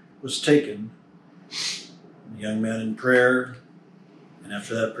picture was taken, a young man in prayer, and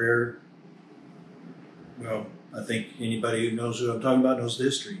after that prayer, well, I think anybody who knows who I'm talking about knows the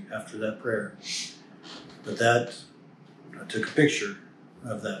history after that prayer. But I took a picture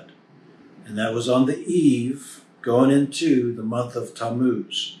of that. And that was on the eve going into the month of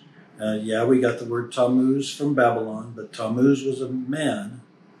Tammuz. Yeah, we got the word Tammuz from Babylon, but Tammuz was a man,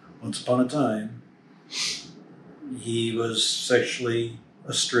 once upon a time. He was sexually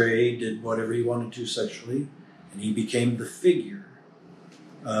astray, did whatever he wanted to sexually, and he became the figure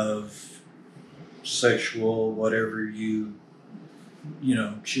of sexual, whatever you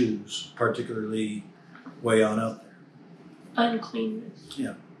choose, particularly way on out there. Uncleanness.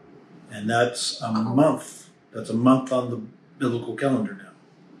 Yeah. And that's a month. That's a month on the biblical calendar now.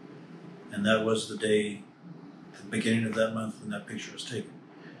 And that was the day, the beginning of that month when that picture was taken.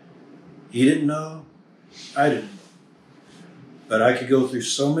 He didn't know. I didn't know. But I could go through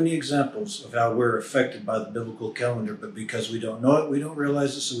so many examples of how we're affected by the biblical calendar, but because we don't know it, we don't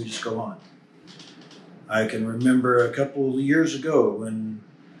realize it, so we just go on. I can remember a couple of years ago when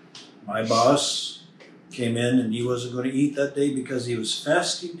my boss came in and he wasn't going to eat that day because he was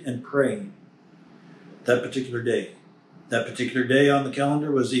fasting and praying that particular day. That particular day on the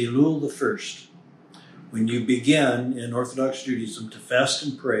calendar was Elul the 1st, when you begin in Orthodox Judaism to fast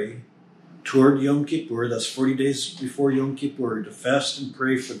and pray toward Yom Kippur. That's 40 days before Yom Kippur, to fast and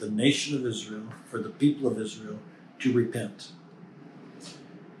pray for the nation of Israel, for the people of Israel, to repent.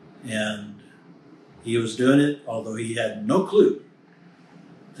 And he was doing it, although he had no clue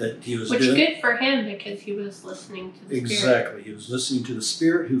that he was doing it. Which good for him, because he was listening to the Spirit. Exactly. He was listening to the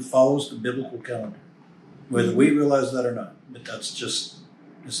Spirit who follows the biblical calendar. Whether we realize that or not. But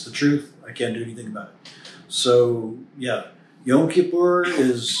it's the truth. I can't do anything about it. So, yeah. Yom Kippur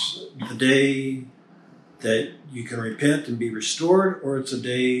is the day that you can repent and be restored, or it's a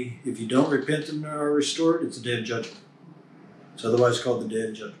day, if you don't repent and are restored, it's a day of judgment. It's otherwise called the Day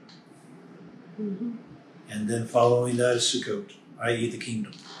of Judgment. Mm-hmm. And then following that is Sukkot, i.e. the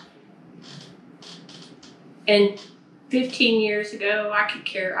kingdom. And 15 years ago,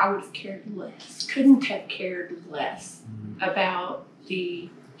 I would have cared less. Couldn't have cared less about the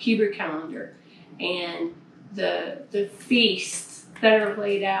Hebrew calendar and the feasts that are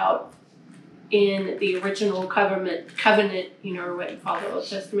laid out in the original covenant, or what you call the Old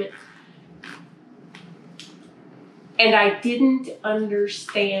Testament. And I didn't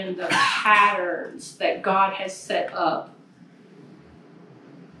understand the patterns that God has set up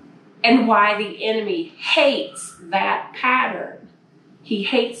and why the enemy hates that pattern. He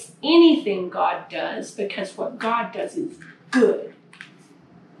hates anything God does because what God does is good.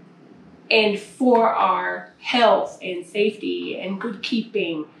 And for our health and safety and good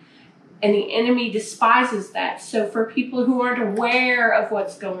keeping. And the enemy despises that. So for people who aren't aware of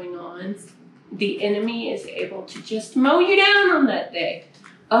what's going on, the enemy is able to just mow you down on that day.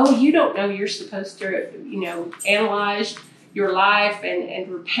 Oh, you don't know you're supposed to, analyze your life and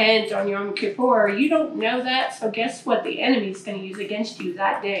repent on Yom Kippur. You don't know that. So guess what? The enemy's going to use against you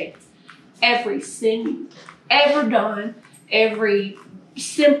that day. Every sin you've ever done, every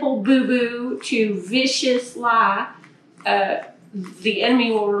simple boo-boo to vicious lie, the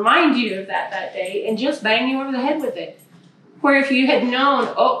enemy will remind you of that day and just bang you over the head with it. Where if you had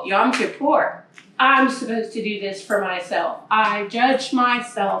known, oh, Yom Kippur, I'm supposed to do this for myself. I judge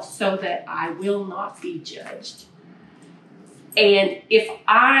myself so that I will not be judged. And if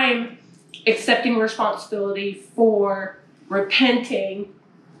I'm accepting responsibility for repenting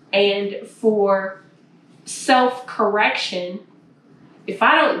and for self-correction, if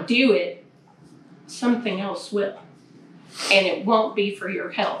I don't do it, something else will. And it won't be for your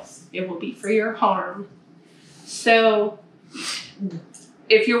health. It will be for your harm. So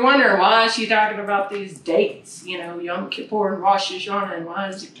if you're wondering why is she talking about these dates, Yom Kippur and Rosh Hashanah, and why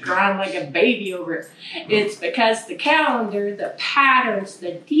is it crying like a baby over it? It's because the calendar, the patterns,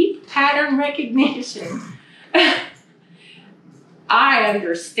 the deep pattern recognition, I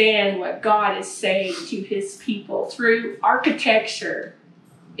understand what God is saying to his people through architecture.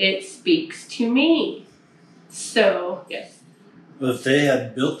 It speaks to me. So, yes. But if they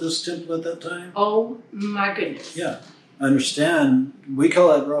had built this temple at that time? Oh, my goodness. Yeah. Understand, we call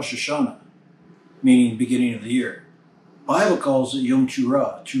that Rosh Hashanah, meaning beginning of the year. Bible calls it Yom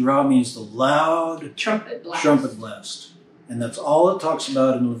Teruah. Teruah means the loud trumpet blast. And that's all it talks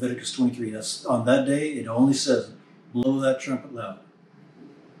about in Leviticus 23. That's on that day, it only says, blow that trumpet loud.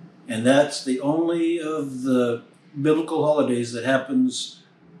 And that's the only of the biblical holidays that happens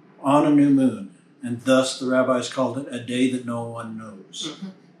on a new moon. And thus the rabbis called it a day that no one knows. Mm-hmm.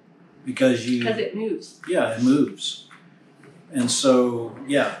 Because it moves. Yeah, it moves. And so,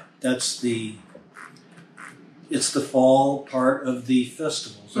 it's the fall part of the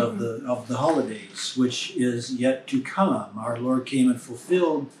festivals, mm-hmm. of the holidays, which is yet to come. Our Lord came and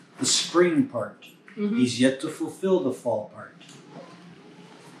fulfilled the spring part. Mm-hmm. He's yet to fulfill the fall part.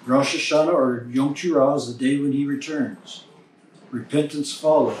 Rosh Hashanah or Yom Teruah is the day when he returns. Repentance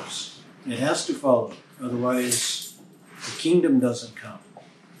follows. It has to follow. Otherwise, the kingdom doesn't come.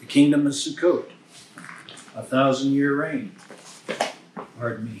 The kingdom is Sukkot, 1,000-year reign.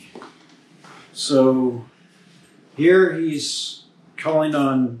 Pardon me. So here he's calling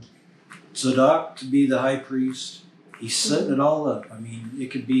on Zadok to be the high priest. He's setting it all up. I mean, the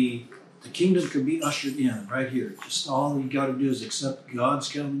kingdom could be ushered in right here. Just all you got to do is accept God's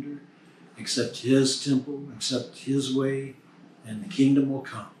calendar, accept his temple, accept his way, and the kingdom will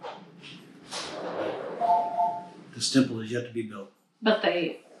come. This temple is yet to be built. But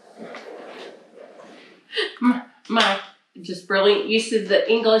my just brilliant use of the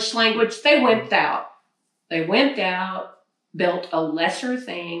English language, they wimped out. They wimped out, built a lesser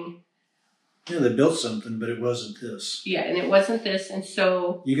thing. Yeah, they built something, but it wasn't this. Yeah, and it wasn't this, and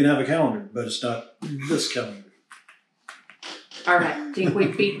so... You can have a calendar, but it's not this calendar. All right, think we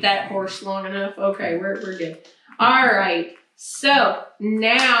beat that horse long enough? Okay, we're good. All right, so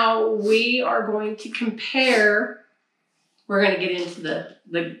now we are going to compare... We're going to get into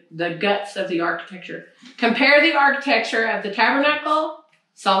the guts of the architecture. Compare the architecture of the tabernacle,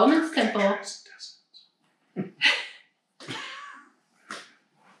 Solomon's temple,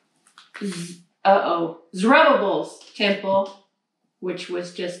 Zerubbabel's temple, which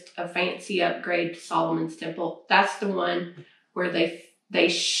was just a fancy upgrade to Solomon's temple. That's the one where they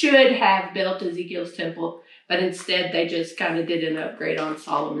should have built Ezekiel's temple, but instead they just kind of did an upgrade on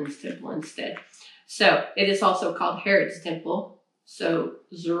Solomon's temple instead. So it is also called Herod's temple. So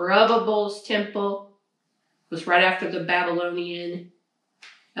Zerubbabel's temple was right after the Babylonian,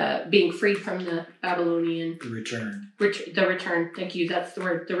 being freed from the Babylonian. The return. The return. Thank you. That's the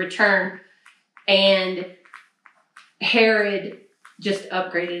word. The return. And Herod just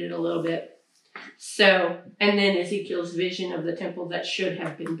upgraded it a little bit. So, and then Ezekiel's vision of the temple that should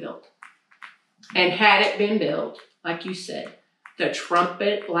have been built. And had it been built, like you said, the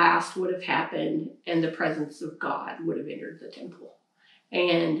trumpet blast would have happened and the presence of God would have entered the temple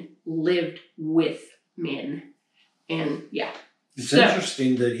and lived with men. And it's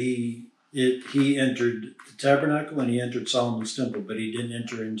interesting that he entered the tabernacle and he entered Solomon's temple, but he didn't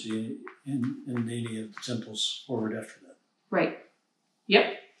enter into any of the temples forward after that. Right.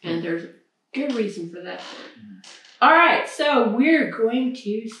 Yep. And there's good reason for that. All right, so we're going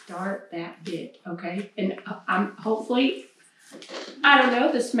to start that bit, okay? And I'm hopefully, I don't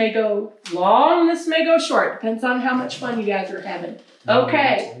know, this may go long, this may go short. Depends on how much fun you guys are having.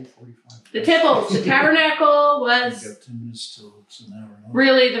 Okay, the temples, the tabernacle was We've got 10 minutes till it's an hour.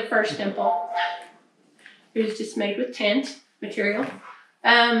 really the first temple. It was just made with tent material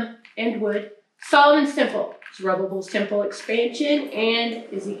and wood. Solomon's temple, Zerubbabel's temple expansion, and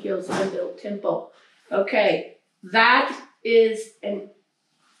Ezekiel's unbuilt temple. Okay, that is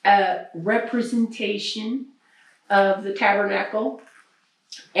a representation of the tabernacle,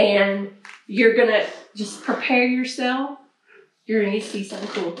 and you're gonna just prepare yourself. You're gonna see something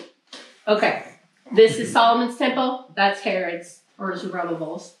cool. Okay, this is Solomon's temple. That's Herod's or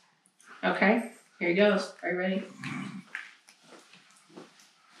Zerubbabel's. Okay, here he goes. Are you ready?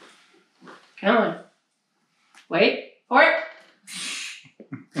 Come on. Wait for it.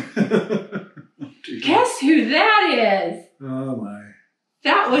 Guess who that is? Oh my.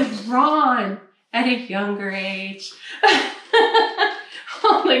 That was Ron at a younger age.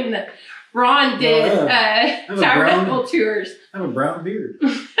 Ron did tabernacle tours. I have a brown beard.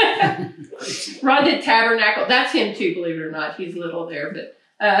 Ron did tabernacle. That's him too, believe it or not. He's little there, but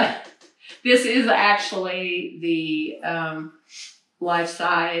this is actually the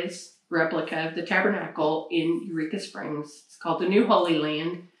life-size replica of the tabernacle in Eureka Springs. It's called the New Holy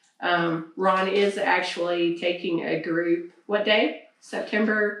Land. Ron is actually taking a group. What day?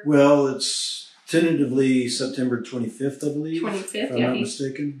 September? Well, it's tentatively September 25th, I believe. 25th, if I'm yeah. not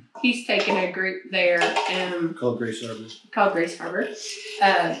mistaken. He's taking a group there Called Grace Harbor.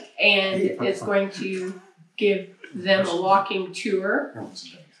 And it's going to give them a walking tour.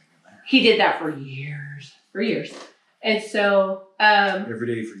 He did that for years. And so... every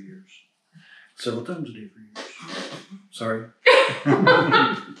day for years. Several times a day for years. Sorry.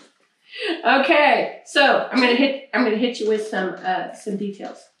 Okay, so I'm gonna hit you with some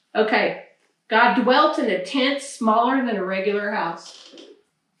details. Okay, God dwelt in a tent smaller than a regular house.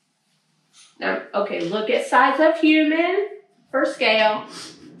 Now, okay, look at size of human for scale,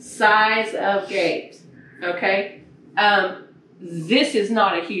 size of gate. Okay, this is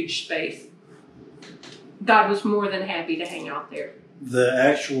not a huge space. God was more than happy to hang out there. The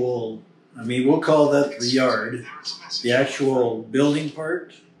actual, we'll call that the yard. The actual building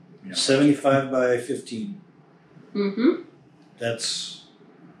part, 75 by 15. Mm-hmm. That's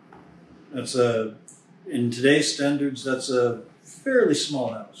in today's standards, that's a fairly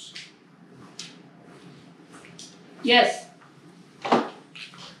small house. Yes.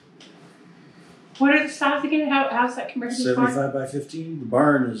 What are the size again? How's that compared to the barn? 75 by 15. The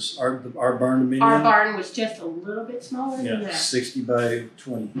barn is our barn dominion. Our barn was just a little bit smaller than that. 60 by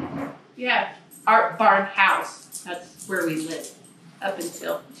 20. Yeah, our barn house. That's where we lived up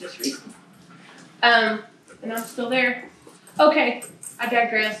until just recently. And I'm still there. Okay, I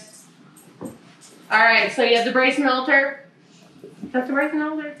digress. All right, so you have the brazen altar. Is that the brazen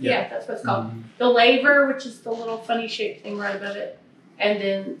altar? Yeah, that's what it's called. Mm-hmm. The laver, which is the little funny shaped thing right above it. And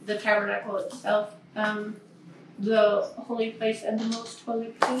then the tabernacle itself, the holy place and the most holy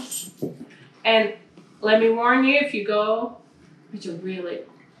place. And let me warn you, if you go, there's a really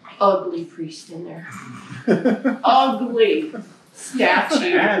ugly priest in there. Ugly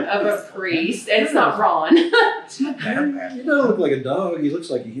statue of a priest. And it's not Ron. He doesn't look like a dog. He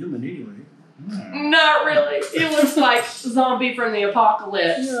looks like a human anyway. Not really. He looks like zombie from the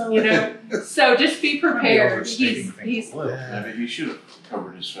apocalypse, you know? So just be prepared. He's Maybe he should have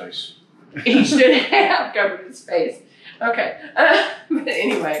covered his face. He should have covered his face. Okay. But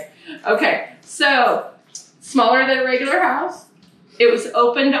anyway. Okay. So, smaller than a regular house. It was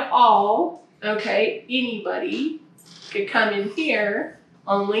open to all. Okay. Anybody could come in here.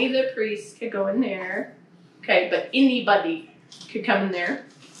 Only the priests could go in there. Okay. But anybody could come in there.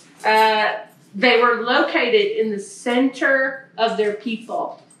 They were located in the center of their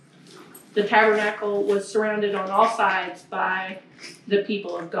people. The tabernacle was surrounded on all sides by the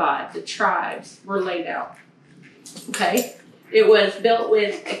people of God. The tribes were laid out. Okay? It was built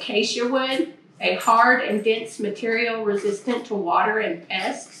with acacia wood, a hard and dense material resistant to water and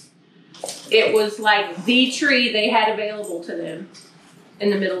pests. It was like the tree they had available to them in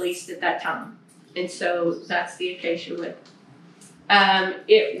the Middle East at that time. And so that's the acacia wood.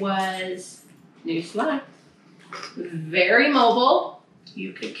 It was, newsflash, very mobile.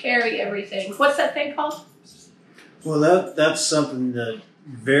 You could carry everything. What's that thing called? Well, that's something that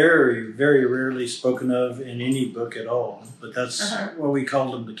very, very rarely spoken of in any book at all. But that's what we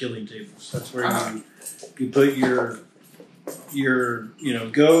called them, the killing tables. That's where you put your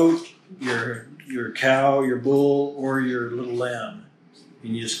goat, your cow, your bull, or your little lamb.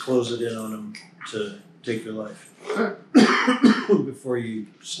 and you just close it in on them to take their life before you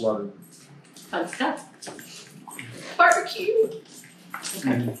slaughter them. Fun stuff. Barbecue.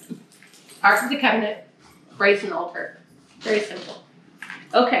 Okay. Ark of the Covenant, brazen altar. Very simple.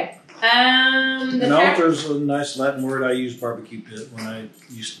 Okay. An altar is a nice Latin word. I use barbecue pit when I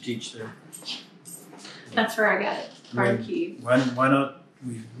used to teach there. That's where I got it. Barbecue. Why not?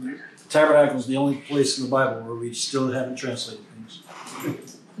 Tabernacle is the only place in the Bible where we still haven't translated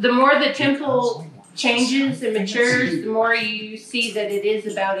things. The more the temple changes and matures, the more you see that it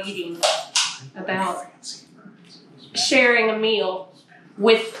is about eating, about sharing a meal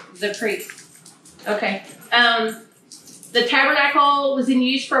with the priest. Okay. The tabernacle was in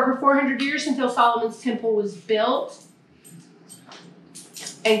use for over 400 years until Solomon's temple was built.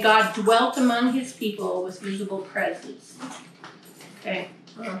 And God dwelt among his people with visible presence. Okay.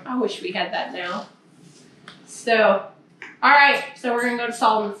 I wish we had that now. So, all right. So we're going to go to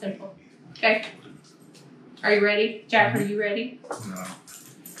Solomon's temple. Okay. Are you ready? Jack, are you ready? No.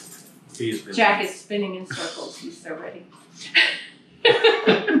 Jack is spinning in circles. He's so ready.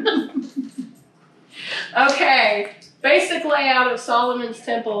 Okay. Basic layout of Solomon's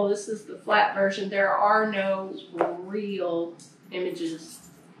temple. This is the flat version. There are no real images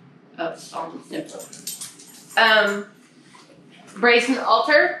of Solomon's temple. Brazen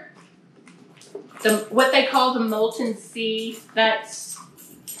altar. What they call the molten sea. That's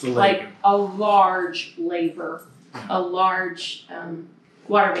like a large laver, a large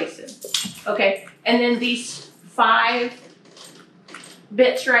water basin. Okay, and then these 5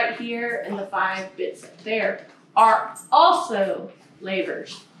 bits right here and the 5 bits up there are also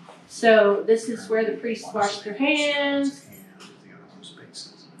lavers. So this is where the priests wash their hands.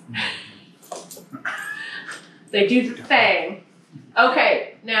 They do the thing.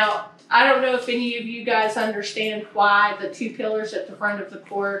 Okay, now I don't know if any of you guys understand why the 2 pillars at the front of the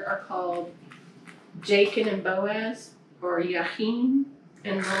court are called Jachin and Boaz, or Yachin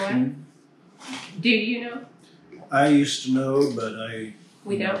and Boaz. Do you know? I used to know, but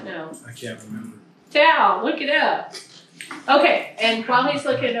we don't know. I can't remember. Tal, look it up. Okay, and while he's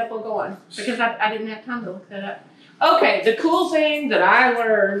looking it up, we'll go on, because I didn't have time to look that up. Okay, the cool thing that I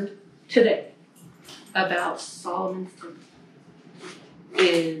learned today about Solomon's temple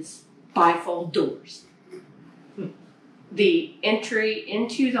is bifold doors. The entry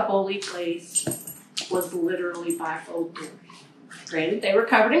into the holy place was literally bifold doors. Granted, they were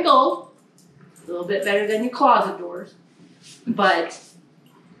covered in gold, a little bit better than your closet doors, but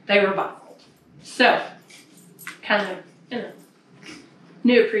they were bifold. So, kind of,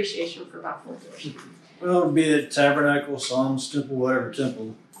 new appreciation for bifold doors. Well, be it tabernacle, Solomon's temple, whatever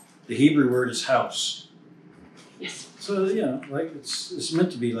temple, the Hebrew word is house. Yes. So, like it's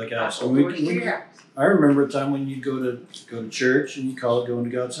meant to be like a house. Bifold doors to your house. I remember a time when you'd go to church and you call it going to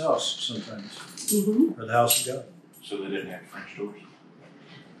God's house sometimes, or the house of God. So they didn't have French doors?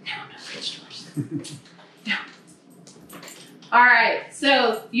 No French doors. No. All right,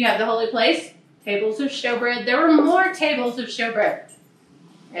 so you have the holy place, tables of showbread. There were more tables of showbread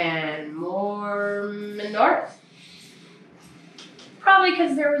and more menorahs. Probably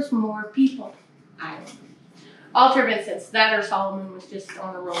because there was more people. I don't know. Altar of incense, that or Solomon was just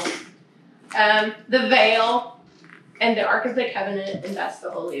on a roll. The veil and the Ark of the Covenant, and that's the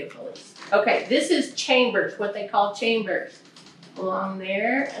Holy of Holies. Okay, this is chambers, what they call chambers. Along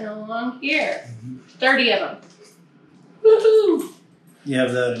there and along here. 30 of them. Woohoo! You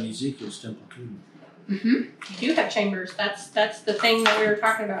have that in Ezekiel's temple too. You do have chambers. That's the thing that we were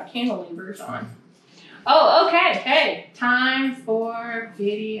talking about cantilevers on. Oh, okay. Hey, time for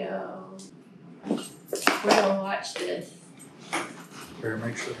video. We're gonna watch this. Better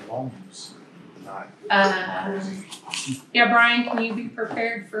make sure the volume's not. Yeah, Brian, can you be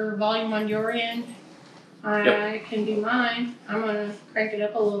prepared for volume on your end? I can do mine. I'm gonna crank it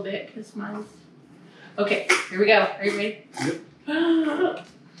up a little bit because mine's. Okay, here we go. Are you ready? Yep.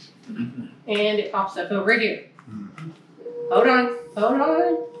 And it pops up over here. Hold on.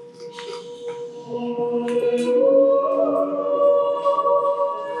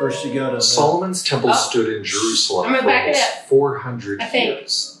 First you gotta... Solomon's temple stood in Jerusalem I'm gonna for back it almost up. 400 I think.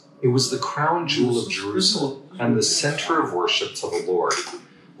 years. It was the crown jewel of Jerusalem and the center of worship to the Lord.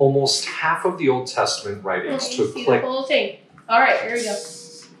 Almost half of the Old Testament writings took See the place. whole thing. All right, here we go.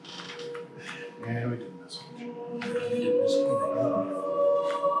 Yeah, we did this one.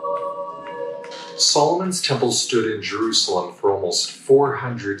 Solomon's temple stood in Jerusalem for almost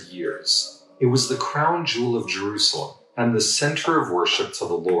 400 years. It was the crown jewel of Jerusalem and the center of worship to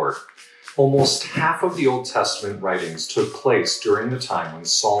the Lord. Almost half of the Old Testament writings took place during the time when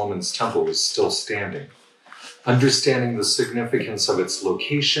Solomon's temple was still standing. Understanding the significance of its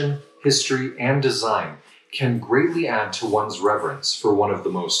location, history, and design can greatly add to one's reverence for one of the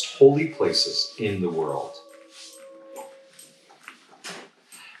most holy places in the world.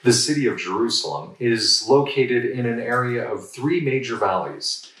 The city of Jerusalem is located in an area of three major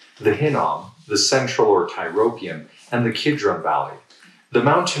valleys: the Hinnom, the Central or Tyropoeon, and the Kidron Valley. The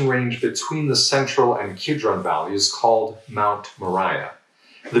mountain range between the Central and Kidron Valley is called Mount Moriah.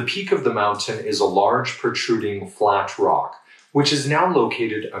 The peak of the mountain is a large protruding flat rock, which is now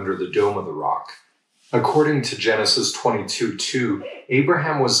located under the dome of the rock. According to Genesis 22:2,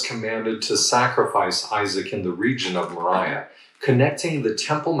 Abraham was commanded to sacrifice Isaac in the region of Moriah, connecting the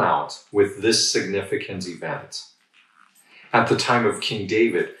Temple Mount with this significant event. At the time of King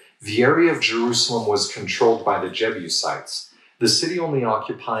David, the area of Jerusalem was controlled by the Jebusites, the city only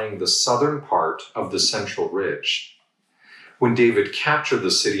occupying the southern part of the central ridge. When David captured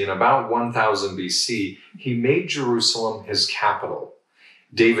the city in about 1000 BC, he made Jerusalem his capital.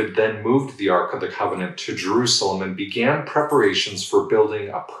 David then moved the Ark of the Covenant to Jerusalem and began preparations for building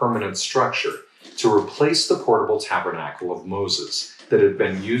a permanent structure to replace the portable tabernacle of Moses that had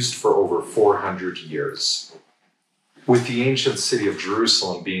been used for over 400 years. With the ancient city of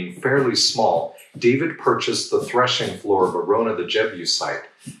Jerusalem being fairly small, David purchased the threshing floor of Araunah the Jebusite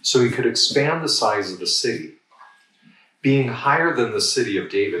so he could expand the size of the city. Being higher than the city of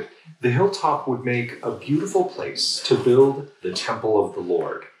David, the hilltop would make a beautiful place to build the temple of the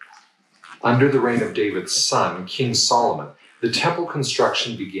Lord. Under the reign of David's son, King Solomon, the temple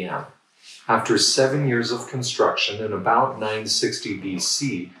construction began. After 7 years of construction in about 960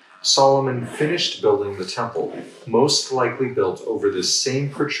 BC, Solomon finished building the temple, most likely built over this same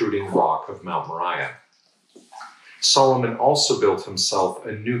protruding rock of Mount Moriah. Solomon also built himself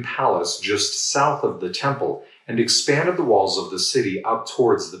a new palace just south of the temple and expanded the walls of the city up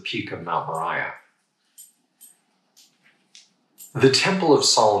towards the peak of Mount Moriah. The Temple of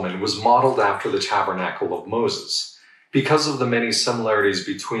Solomon was modeled after the Tabernacle of Moses. Because of the many similarities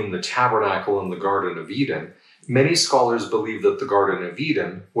between the Tabernacle and the Garden of Eden, many scholars believe that the Garden of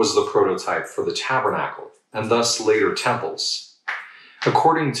Eden was the prototype for the Tabernacle, and thus later temples.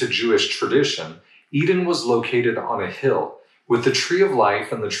 According to Jewish tradition, Eden was located on a hill, with the tree of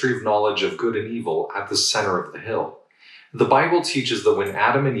life and the tree of knowledge of good and evil at the center of the hill. The Bible teaches that when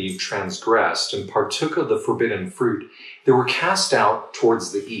Adam and Eve transgressed and partook of the forbidden fruit, they were cast out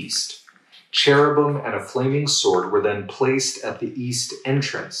towards the east. Cherubim and a flaming sword were then placed at the east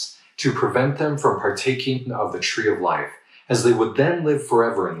entrance to prevent them from partaking of the tree of life, as they would then live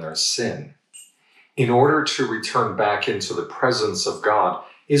forever in their sin. In order to return back into the presence of God,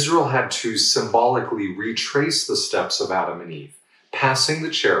 Israel had to symbolically retrace the steps of Adam and Eve, passing the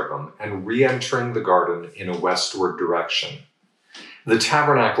cherubim and re-entering the garden in a westward direction. The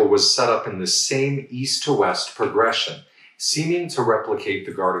tabernacle was set up in the same east to west progression, seeming to replicate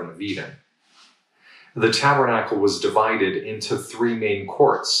the Garden of Eden. The tabernacle was divided into three main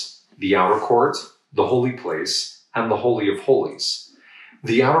courts: the outer court, the holy place, and the Holy of Holies.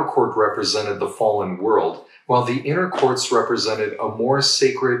 The outer court represented the fallen world, while the inner courts represented a more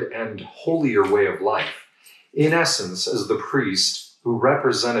sacred and holier way of life. In essence, as the priest, who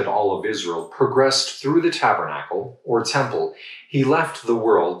represented all of Israel, progressed through the tabernacle, or temple, he left the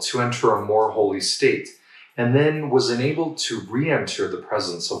world to enter a more holy state, and then was enabled to re-enter the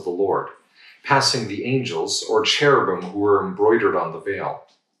presence of the Lord, passing the angels, or cherubim, who were embroidered on the veil.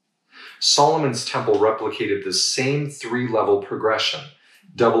 Solomon's temple replicated this same three-level progression,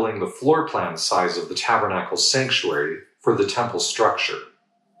 doubling the floor plan size of the tabernacle sanctuary for the temple structure.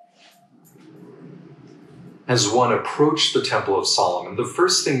 As one approached the Temple of Solomon, the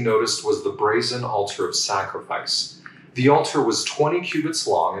first thing noticed was the brazen altar of sacrifice. The altar was 20 cubits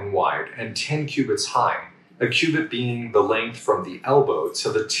long and wide and 10 cubits high, a cubit being the length from the elbow to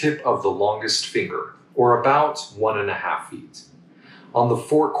the tip of the longest finger, or about 1.5 feet. On the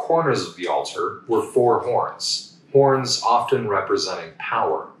four corners of the altar were 4 horns, horns often representing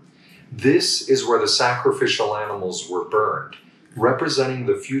power. This is where the sacrificial animals were burned, representing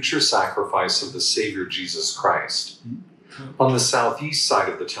the future sacrifice of the Savior Jesus Christ. On the southeast side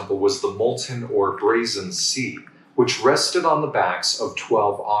of the temple was the molten or brazen sea, which rested on the backs of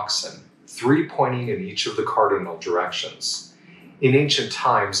 12 oxen, 3 pointing in each of the cardinal directions. In ancient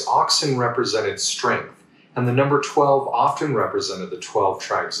times, oxen represented strength, and the number 12 often represented the 12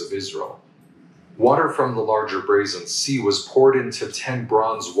 tribes of Israel. Water from the larger brazen sea was poured into 10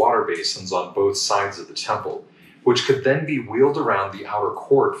 bronze water basins on both sides of the temple, which could then be wheeled around the outer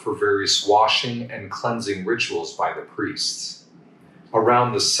court for various washing and cleansing rituals by the priests.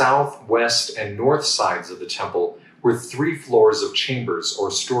 Around the south, west, and north sides of the temple were 3 floors of chambers or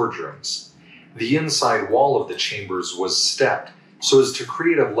storage rooms. The inside wall of the chambers was stepped so as to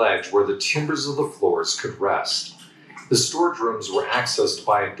create a ledge where the timbers of the floors could rest. The storage rooms were accessed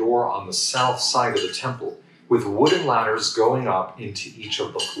by a door on the south side of the temple, with wooden ladders going up into each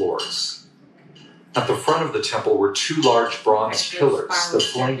of the floors. At the front of the temple were 2 large bronze pillars that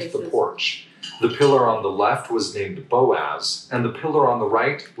flanked the porch. The pillar on the left was named Boaz, and the pillar on the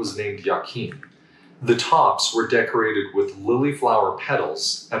right was named Yakin. The tops were decorated with lily flower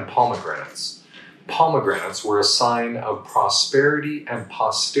petals and pomegranates. Pomegranates were a sign of prosperity and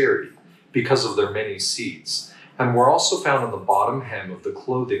posterity because of their many seeds, and were also found on the bottom hem of the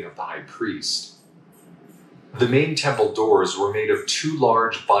clothing of the high priest. The main temple doors were made of 2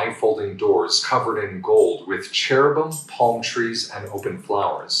 large bifolding doors covered in gold with cherubim, palm trees, and open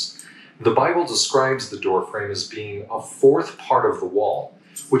flowers. The Bible describes the doorframe as being a 4th part of the wall,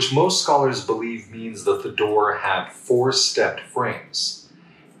 which most scholars believe means that the door had 4 stepped frames.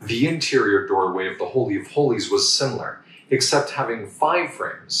 The interior doorway of the Holy of Holies was similar, except having 5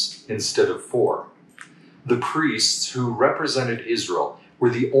 frames instead of 4. The priests who represented Israel were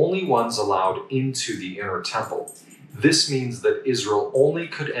the only ones allowed into the inner temple. This means that Israel only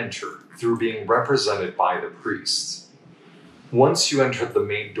could enter through being represented by the priests. Once you entered the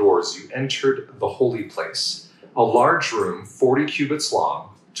main doors, you entered the holy place, a large room 40 cubits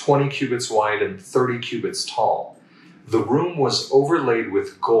long, 20 cubits wide, and 30 cubits tall. The room was overlaid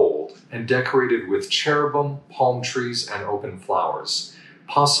with gold and decorated with cherubim, palm trees, and open flowers,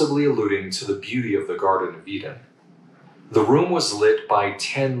 possibly alluding to the beauty of the Garden of Eden. The room was lit by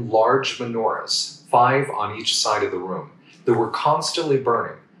 10 large menorahs, 5 on each side of the room, that were constantly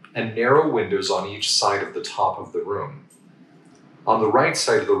burning, and narrow windows on each side of the top of the room. On the right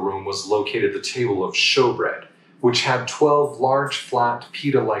side of the room was located the table of showbread, which had 12 large flat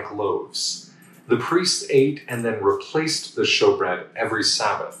pita-like loaves. The priests ate and then replaced the showbread every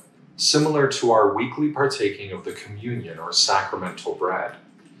Sabbath, similar to our weekly partaking of the communion or sacramental bread.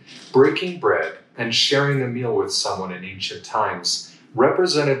 Breaking bread and sharing a meal with someone in ancient times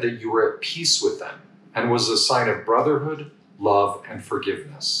represented that you were at peace with them and was a sign of brotherhood, love, and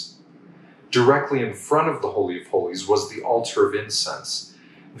forgiveness. Directly in front of the Holy of Holies was the altar of incense.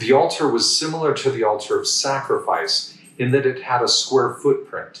 The altar was similar to the altar of sacrifice in that it had a square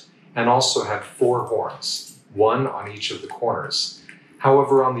footprint and also had 4 horns, 1 on each of the corners.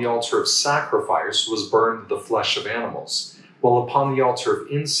 However, on the altar of sacrifice was burned the flesh of animals, while upon the altar of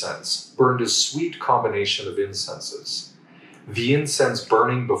incense burned a sweet combination of incenses. The incense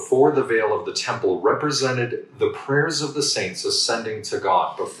burning before the veil of the temple represented the prayers of the saints ascending to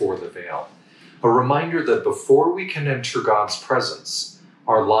God before the veil. A reminder that before we can enter God's presence,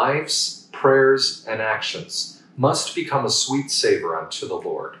 our lives, prayers, and actions must become a sweet savor unto the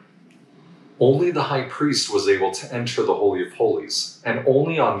Lord. Only the high priest was able to enter the Holy of Holies, and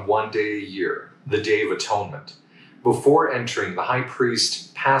only on 1 day a year, the Day of Atonement. Before entering, the high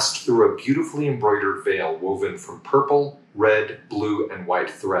priest passed through a beautifully embroidered veil woven from purple, red, blue, and white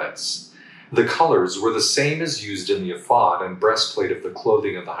threads. The colors were the same as used in the ephod and breastplate of the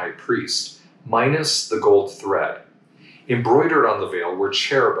clothing of the high priest, minus the gold thread. Embroidered on the veil were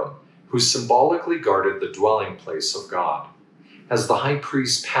cherubim, who symbolically guarded the dwelling place of God. As the high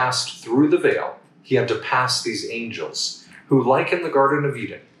priest passed through the veil, he had to pass these angels, who, like in the Garden of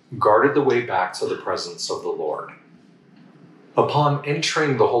Eden, guarded the way back to the presence of the Lord. Upon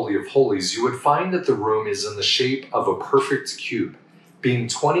entering the Holy of Holies, you would find that the room is in the shape of a perfect cube, being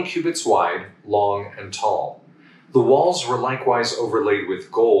 20 cubits wide, long, and tall. The walls were likewise overlaid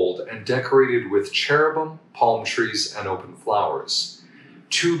with gold and decorated with cherubim, palm trees, and open flowers.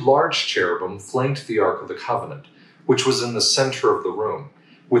 2 large cherubim flanked the Ark of the Covenant, which was in the center of the room,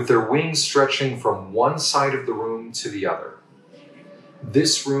 with their wings stretching from one side of the room to the other.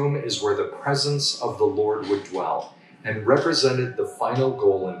 This room is where the presence of the Lord would dwell, and represented the final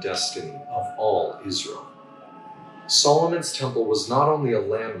goal and destiny of all Israel. Solomon's temple was not only a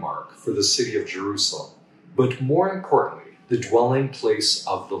landmark for the city of Jerusalem, but more importantly, the dwelling place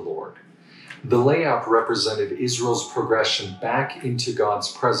of the Lord. The layout represented Israel's progression back into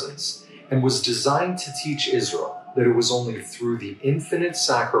God's presence and was designed to teach Israel that it was only through the infinite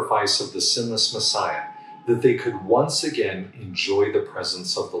sacrifice of the sinless Messiah that they could once again enjoy the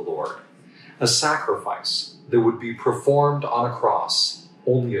presence of the Lord. A sacrifice that would be performed on a cross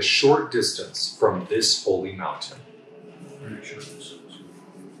only a short distance from this holy mountain.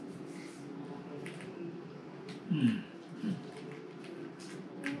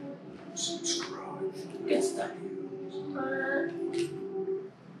 Good stuff.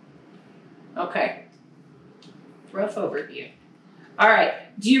 Okay. Rough overview. All right.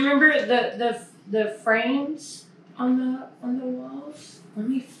 Do you remember the frames on the walls. Let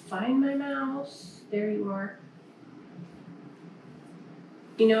me find my mouse. There you are.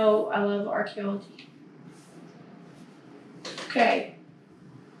 You know, I love archaeology. Okay.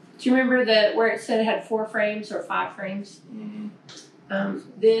 Do you remember where it said it had 4 frames or 5 frames?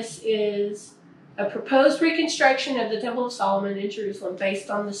 This is a proposed reconstruction of the Temple of Solomon in Jerusalem based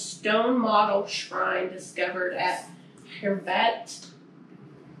on the stone model shrine discovered at Kirgat.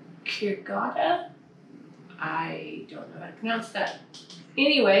 I don't know how to pronounce that.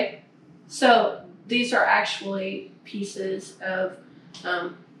 Anyway, so these are actually pieces of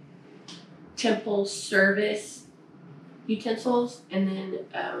temple service utensils, and then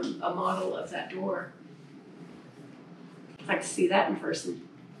a model of that door. I'd like to see that in person.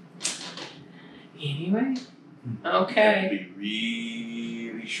 Anyway, okay. It'd be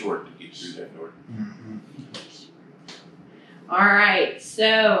really short to get through that door. Mm-hmm. All right,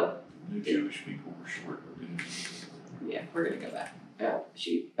 so The Jewish people were short. yeah, we're gonna go back. Oh,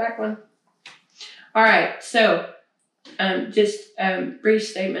 shoot, back one. All right, so just brief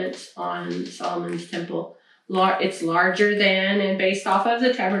statements on Solomon's temple. It's larger than and based off of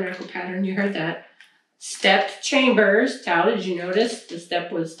the tabernacle pattern. You heard that. Stepped chambers. Tal, did you notice the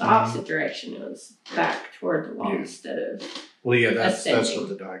step was the opposite direction? It was back toward the wall instead of. Well, yeah, that's ascending. what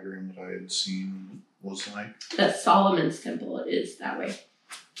the diagram that I had seen was like. That's Solomon's temple. It is that way.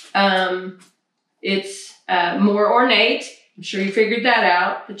 It's more ornate. I'm sure you figured that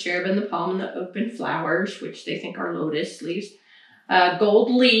out. The cherubim, the palm, and the open flowers, which they think are lotus leaves. Gold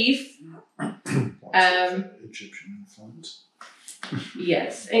leaf. Egyptian influence.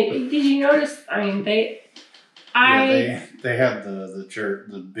 Yes. Did you notice? I mean, they had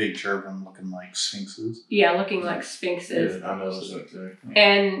the big cherubim looking like sphinxes. Yeah, looking like sphinxes. Yeah, I noticed that too.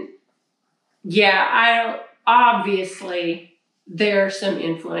 And yeah, obviously there are some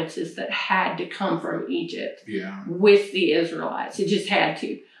influences that had to come from Egypt. Yeah. With the Israelites. It just had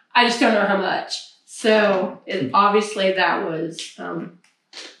to. I just don't know how much. So obviously that was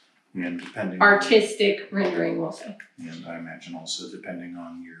And depending artistic rendering, we'll say. And I imagine also depending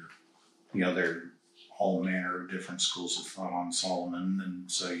on there are all manner of different schools of thought on Solomon, and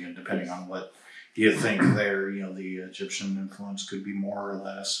so depending on what you think there, the Egyptian influence could be more or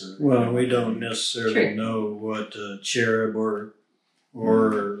less. Well, we don't necessarily know what cherub or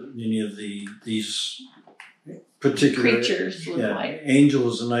any of these particular creatures look like. Angel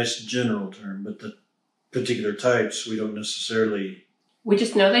is a nice general term, but the particular types we don't necessarily. We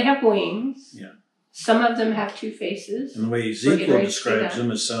just know they have wings. Yeah. Some of them have 2 faces. And the way Ezekiel describes them,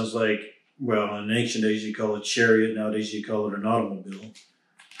 it sounds like, well, in ancient days you call it chariot, nowadays you call it an automobile.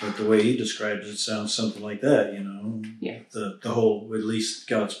 But the way he describes it sounds something like that, Yeah. The whole, at least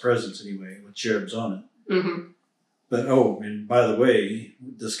God's presence anyway, with cherubs on it. Mm-hmm. But, and by the way,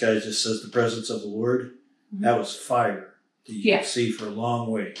 this guy just says the presence of the Lord. Mm-hmm. That was fire that you could see for a long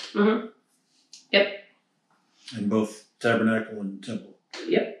way. Mm-hmm. Yep. In both tabernacle and temple.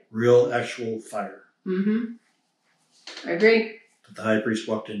 Yep. Real, actual fire. Mm-hmm. I agree. That the high priest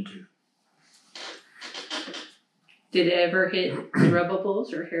walked into. Did it ever hit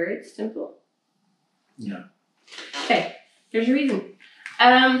Zerubbabel's or Herod's temple? Yeah. Okay. There's a reason.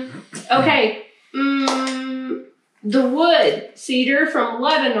 Okay. The wood, cedar from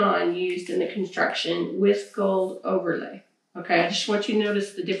Lebanon, used in the construction with gold overlay. Okay. I just want you to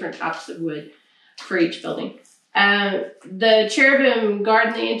notice the different types of wood for each building. The cherubim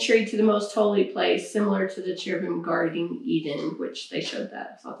guarding the entry to the most holy place, similar to the cherubim guarding Eden, which they showed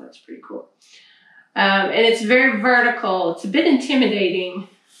that. I thought that's pretty cool. And it's very vertical. It's a bit intimidating.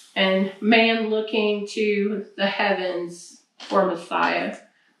 And man looking to the heavens for Messiah.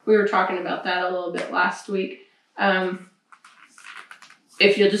 We were talking about that a little bit last week.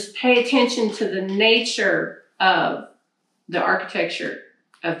 If you'll just pay attention to the nature of the architecture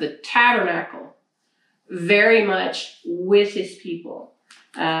of the tabernacle, very much with his people,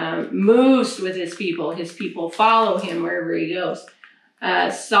 moves with his people follow him wherever he goes.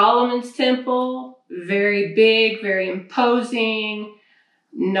 Solomon's temple, very big, very imposing.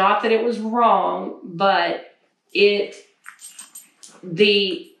 Not that it was wrong, but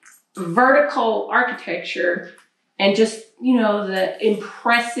the vertical architecture and just, the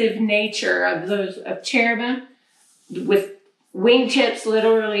impressive nature of cherubim with wingtips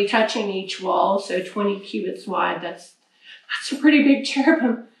literally touching each wall, so 20 cubits wide. That's a pretty big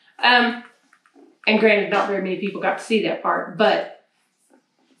cherubim. And granted, not very many people got to see that part, but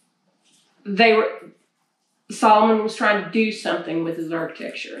Solomon was trying to do something with his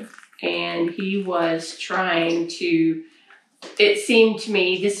architecture, and he was trying to, it seemed to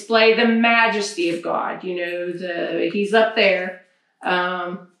me, display the majesty of God. He's up there.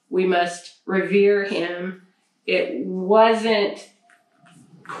 We must revere him it wasn't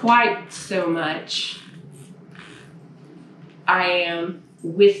quite so much I am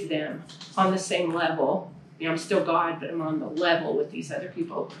with them on the same level. You know, I'm still God, but I'm on the level with these other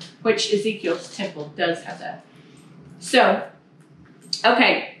people, which Ezekiel's temple does have that. So,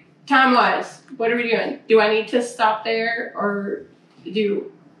 okay, time-wise, what are we doing? Do I need to stop there, or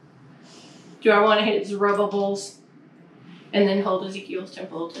do I want to hit Zerubbabel's and then hold Ezekiel's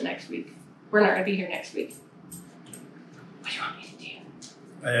temple to next week? We're not going to be here next week. What do you want me to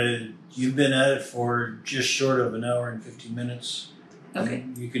do? You've been at it for just short of an hour and 50 minutes. Okay.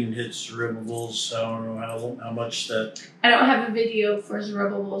 You can hit Zerubbabel's. I don't know how much that. I don't have a video for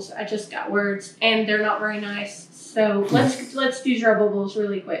Zerubbabel's. I just got words, and they're not very nice. So let's do Zerubbabel's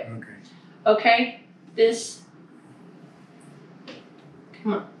really quick. Okay. Okay. This.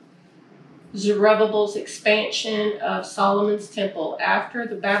 Come on. Zerubbabel's expansion of Solomon's temple after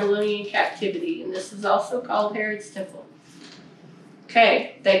the Babylonian captivity, and this is also called Herod's temple.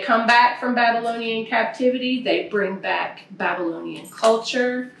 Okay, they come back from Babylonian captivity. They bring back Babylonian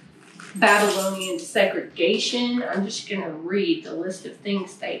culture, Babylonian segregation. I'm just going to read the list of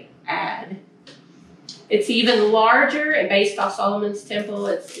things they add. It's even larger, and based off Solomon's temple,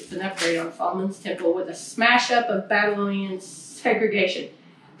 it's an upgrade on Solomon's temple with a smash up of Babylonian segregation.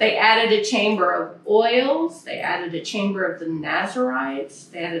 They added a chamber of oils. They added a chamber of the Nazarites.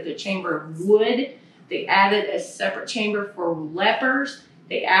 They added a chamber of wood. They added a separate chamber for lepers.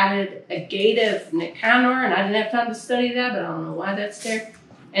 They added a gate of Nicanor, and I didn't have time to study that, but I don't know why that's there.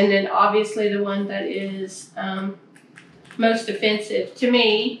 And then obviously the one that is most offensive to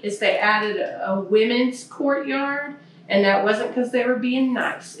me is they added a women's courtyard, and that wasn't because they were being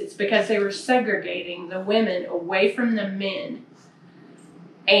nice. It's because they were segregating the women away from the men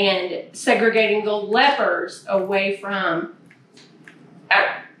and segregating the lepers away from...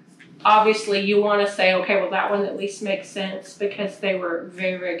 Obviously, you want to say, okay, well, that one at least makes sense because they were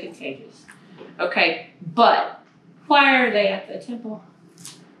very, very contagious. Okay, but why are they at the temple?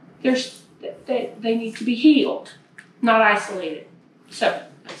 They need to be healed, not isolated. So,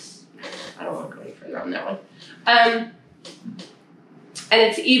 I don't want to go any further on that one. And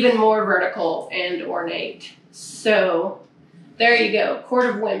it's even more vertical and ornate. So, there you go. Court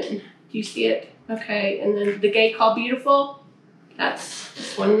of Women. Do you see it? Okay, and then the gate called Beautiful. That's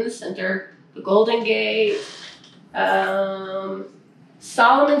this one in the center. The Golden Gate.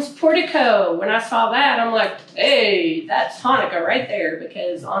 Solomon's Portico. When I saw that, I'm like, hey, that's Hanukkah right there.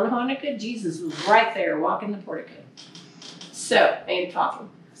 Because on Hanukkah, Jesus was right there walking the portico. So, I am talking.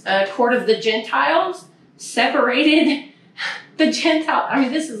 Court of the Gentiles. Separated the Gentiles. I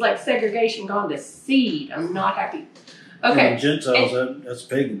mean, this is like segregation gone to seed. I'm not happy. Okay. Gentiles, that's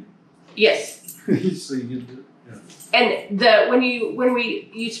pagan. Yes. So you And when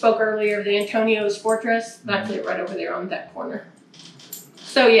you spoke earlier of the Antonio's fortress, that's it right over there on that corner.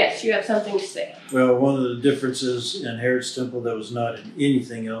 So yes, you have something to say. Well, one of the differences in Herod's temple that was not in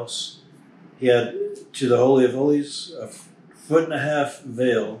anything else, he had to the Holy of Holies a 1.5 foot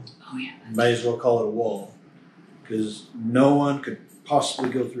veil. Oh yeah. Might as well call it a wall, because no one could possibly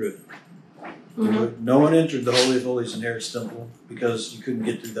go through it. Mm-hmm. No one entered the Holy of Holies in Herod's temple because you couldn't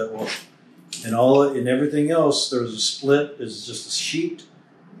get through that wall. And everything else, there was a split. It's just a sheet,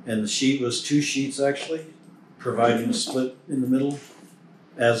 and the sheet was 2 sheets actually, providing a split in the middle,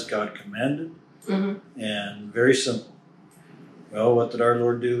 as God commanded, and very simple. Well, what did our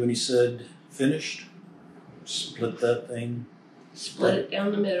Lord do when He said finished? Split that thing. Split it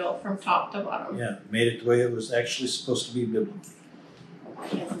down the middle from top to bottom. Yeah, made it the way it was actually supposed to be biblical.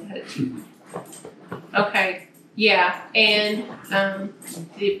 Okay. Yeah, and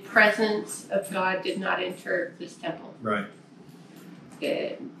the presence of God did not enter this temple. Right.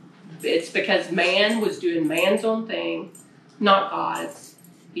 It's because man was doing man's own thing, not God's.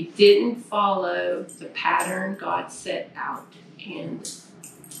 He didn't follow the pattern God set out, and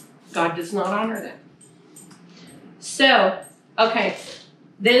God does not honor that. So, okay,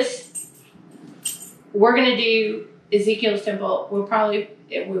 we're going to do Ezekiel's temple. We'll probably,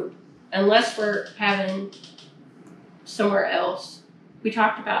 unless we're having somewhere else. We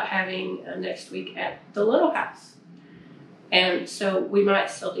talked about having next week at the Little House. And so we might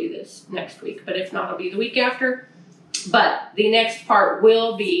still do this next week, but if not, it'll be the week after. But the next part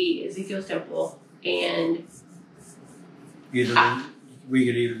will be Ezekiel's temple, and we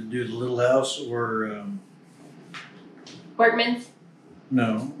could either do the Little House or Workman's?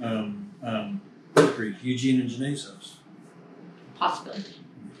 No, Eugene and Janae's house. Possibility.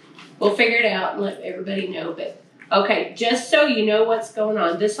 We'll figure it out and let everybody know, but okay, just so you know what's going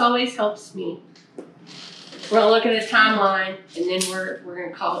on. This always helps me. We're going to look at a timeline, and then we're going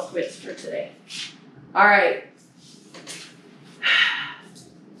to call it quits for today. All right,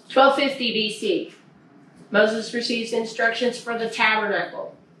 1250 BC. Moses receives instructions for the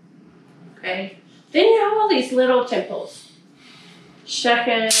tabernacle. Okay? Then you have all these little temples.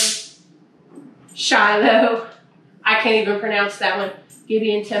 Shechem, Shiloh. I can't even pronounce that one.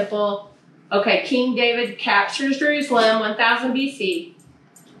 Gibeon Temple. Okay, King David captures Jerusalem, 1000 BC.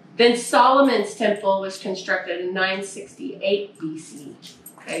 Then Solomon's temple was constructed in 968 BC.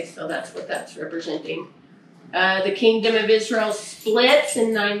 Okay, so that's what that's representing. The kingdom of Israel splits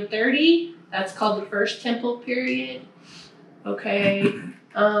in 930. That's called the First Temple period. Okay.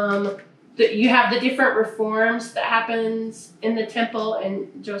 You have the different reforms that happens in the temple,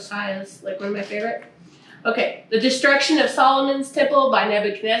 and Josiah's like one of my favorite. Okay, the destruction of Solomon's temple by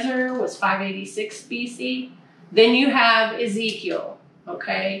Nebuchadnezzar was 586 BC. Then you have Ezekiel,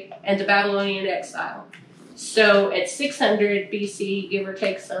 okay, and the Babylonian exile. So at 600 BC, give or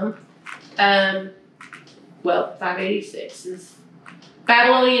take some, 586 is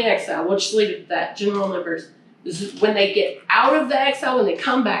Babylonian exile. We'll just leave it at that, general numbers. This is when they get out of the exile, when they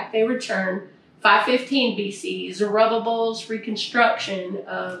come back, they return. 515 BC, Zerubbabel's reconstruction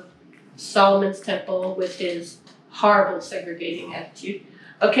of Solomon's temple with his horrible segregating attitude.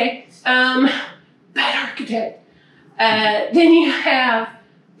 Okay, bad architect. Then you have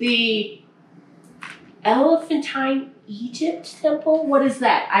the Elephantine Egypt temple. What is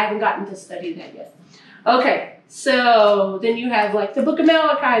that? I haven't gotten to study that yet. Okay, so then you have like the Book of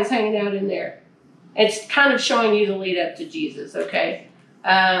Malachi is hanging out in there. It's kind of showing you the lead up to Jesus, okay?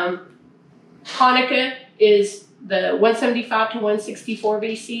 Hanukkah is the 175 to 164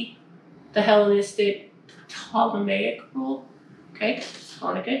 BC, the Hellenistic Ptolemaic rule. Okay,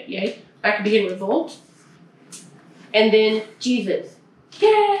 Hanukkah, yay. Maccabean revolt. And then Jesus,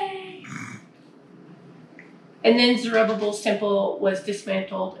 yay! And then Zerubbabel's temple was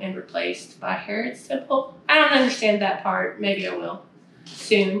dismantled and replaced by Herod's temple. I don't understand that part. Maybe I will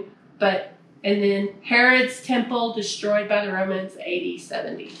soon. And then Herod's temple destroyed by the Romans AD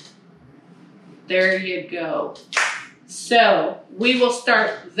 70. There you go. So we will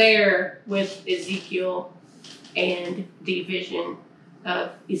start there with Ezekiel and the vision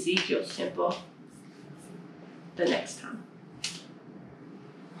of Ezekiel's temple the next time.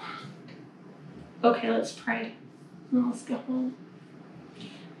 Okay, let's pray. Let's go home.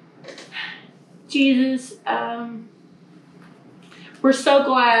 Jesus, we're so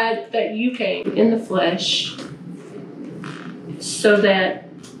glad that you came in the flesh so that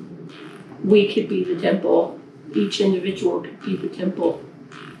we could be the temple. Each individual could be the temple.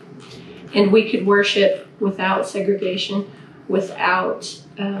 And we could worship without segregation, without,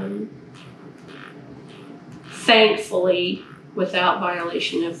 thankfully, without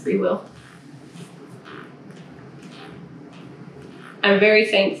violation of free will. I'm very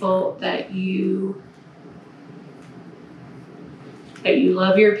thankful that you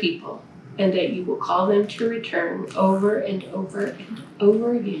love your people and that you will call them to return over and over and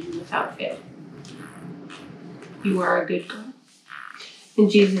over again without fail. You are a good God. In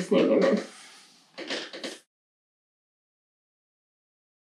Jesus' name, amen.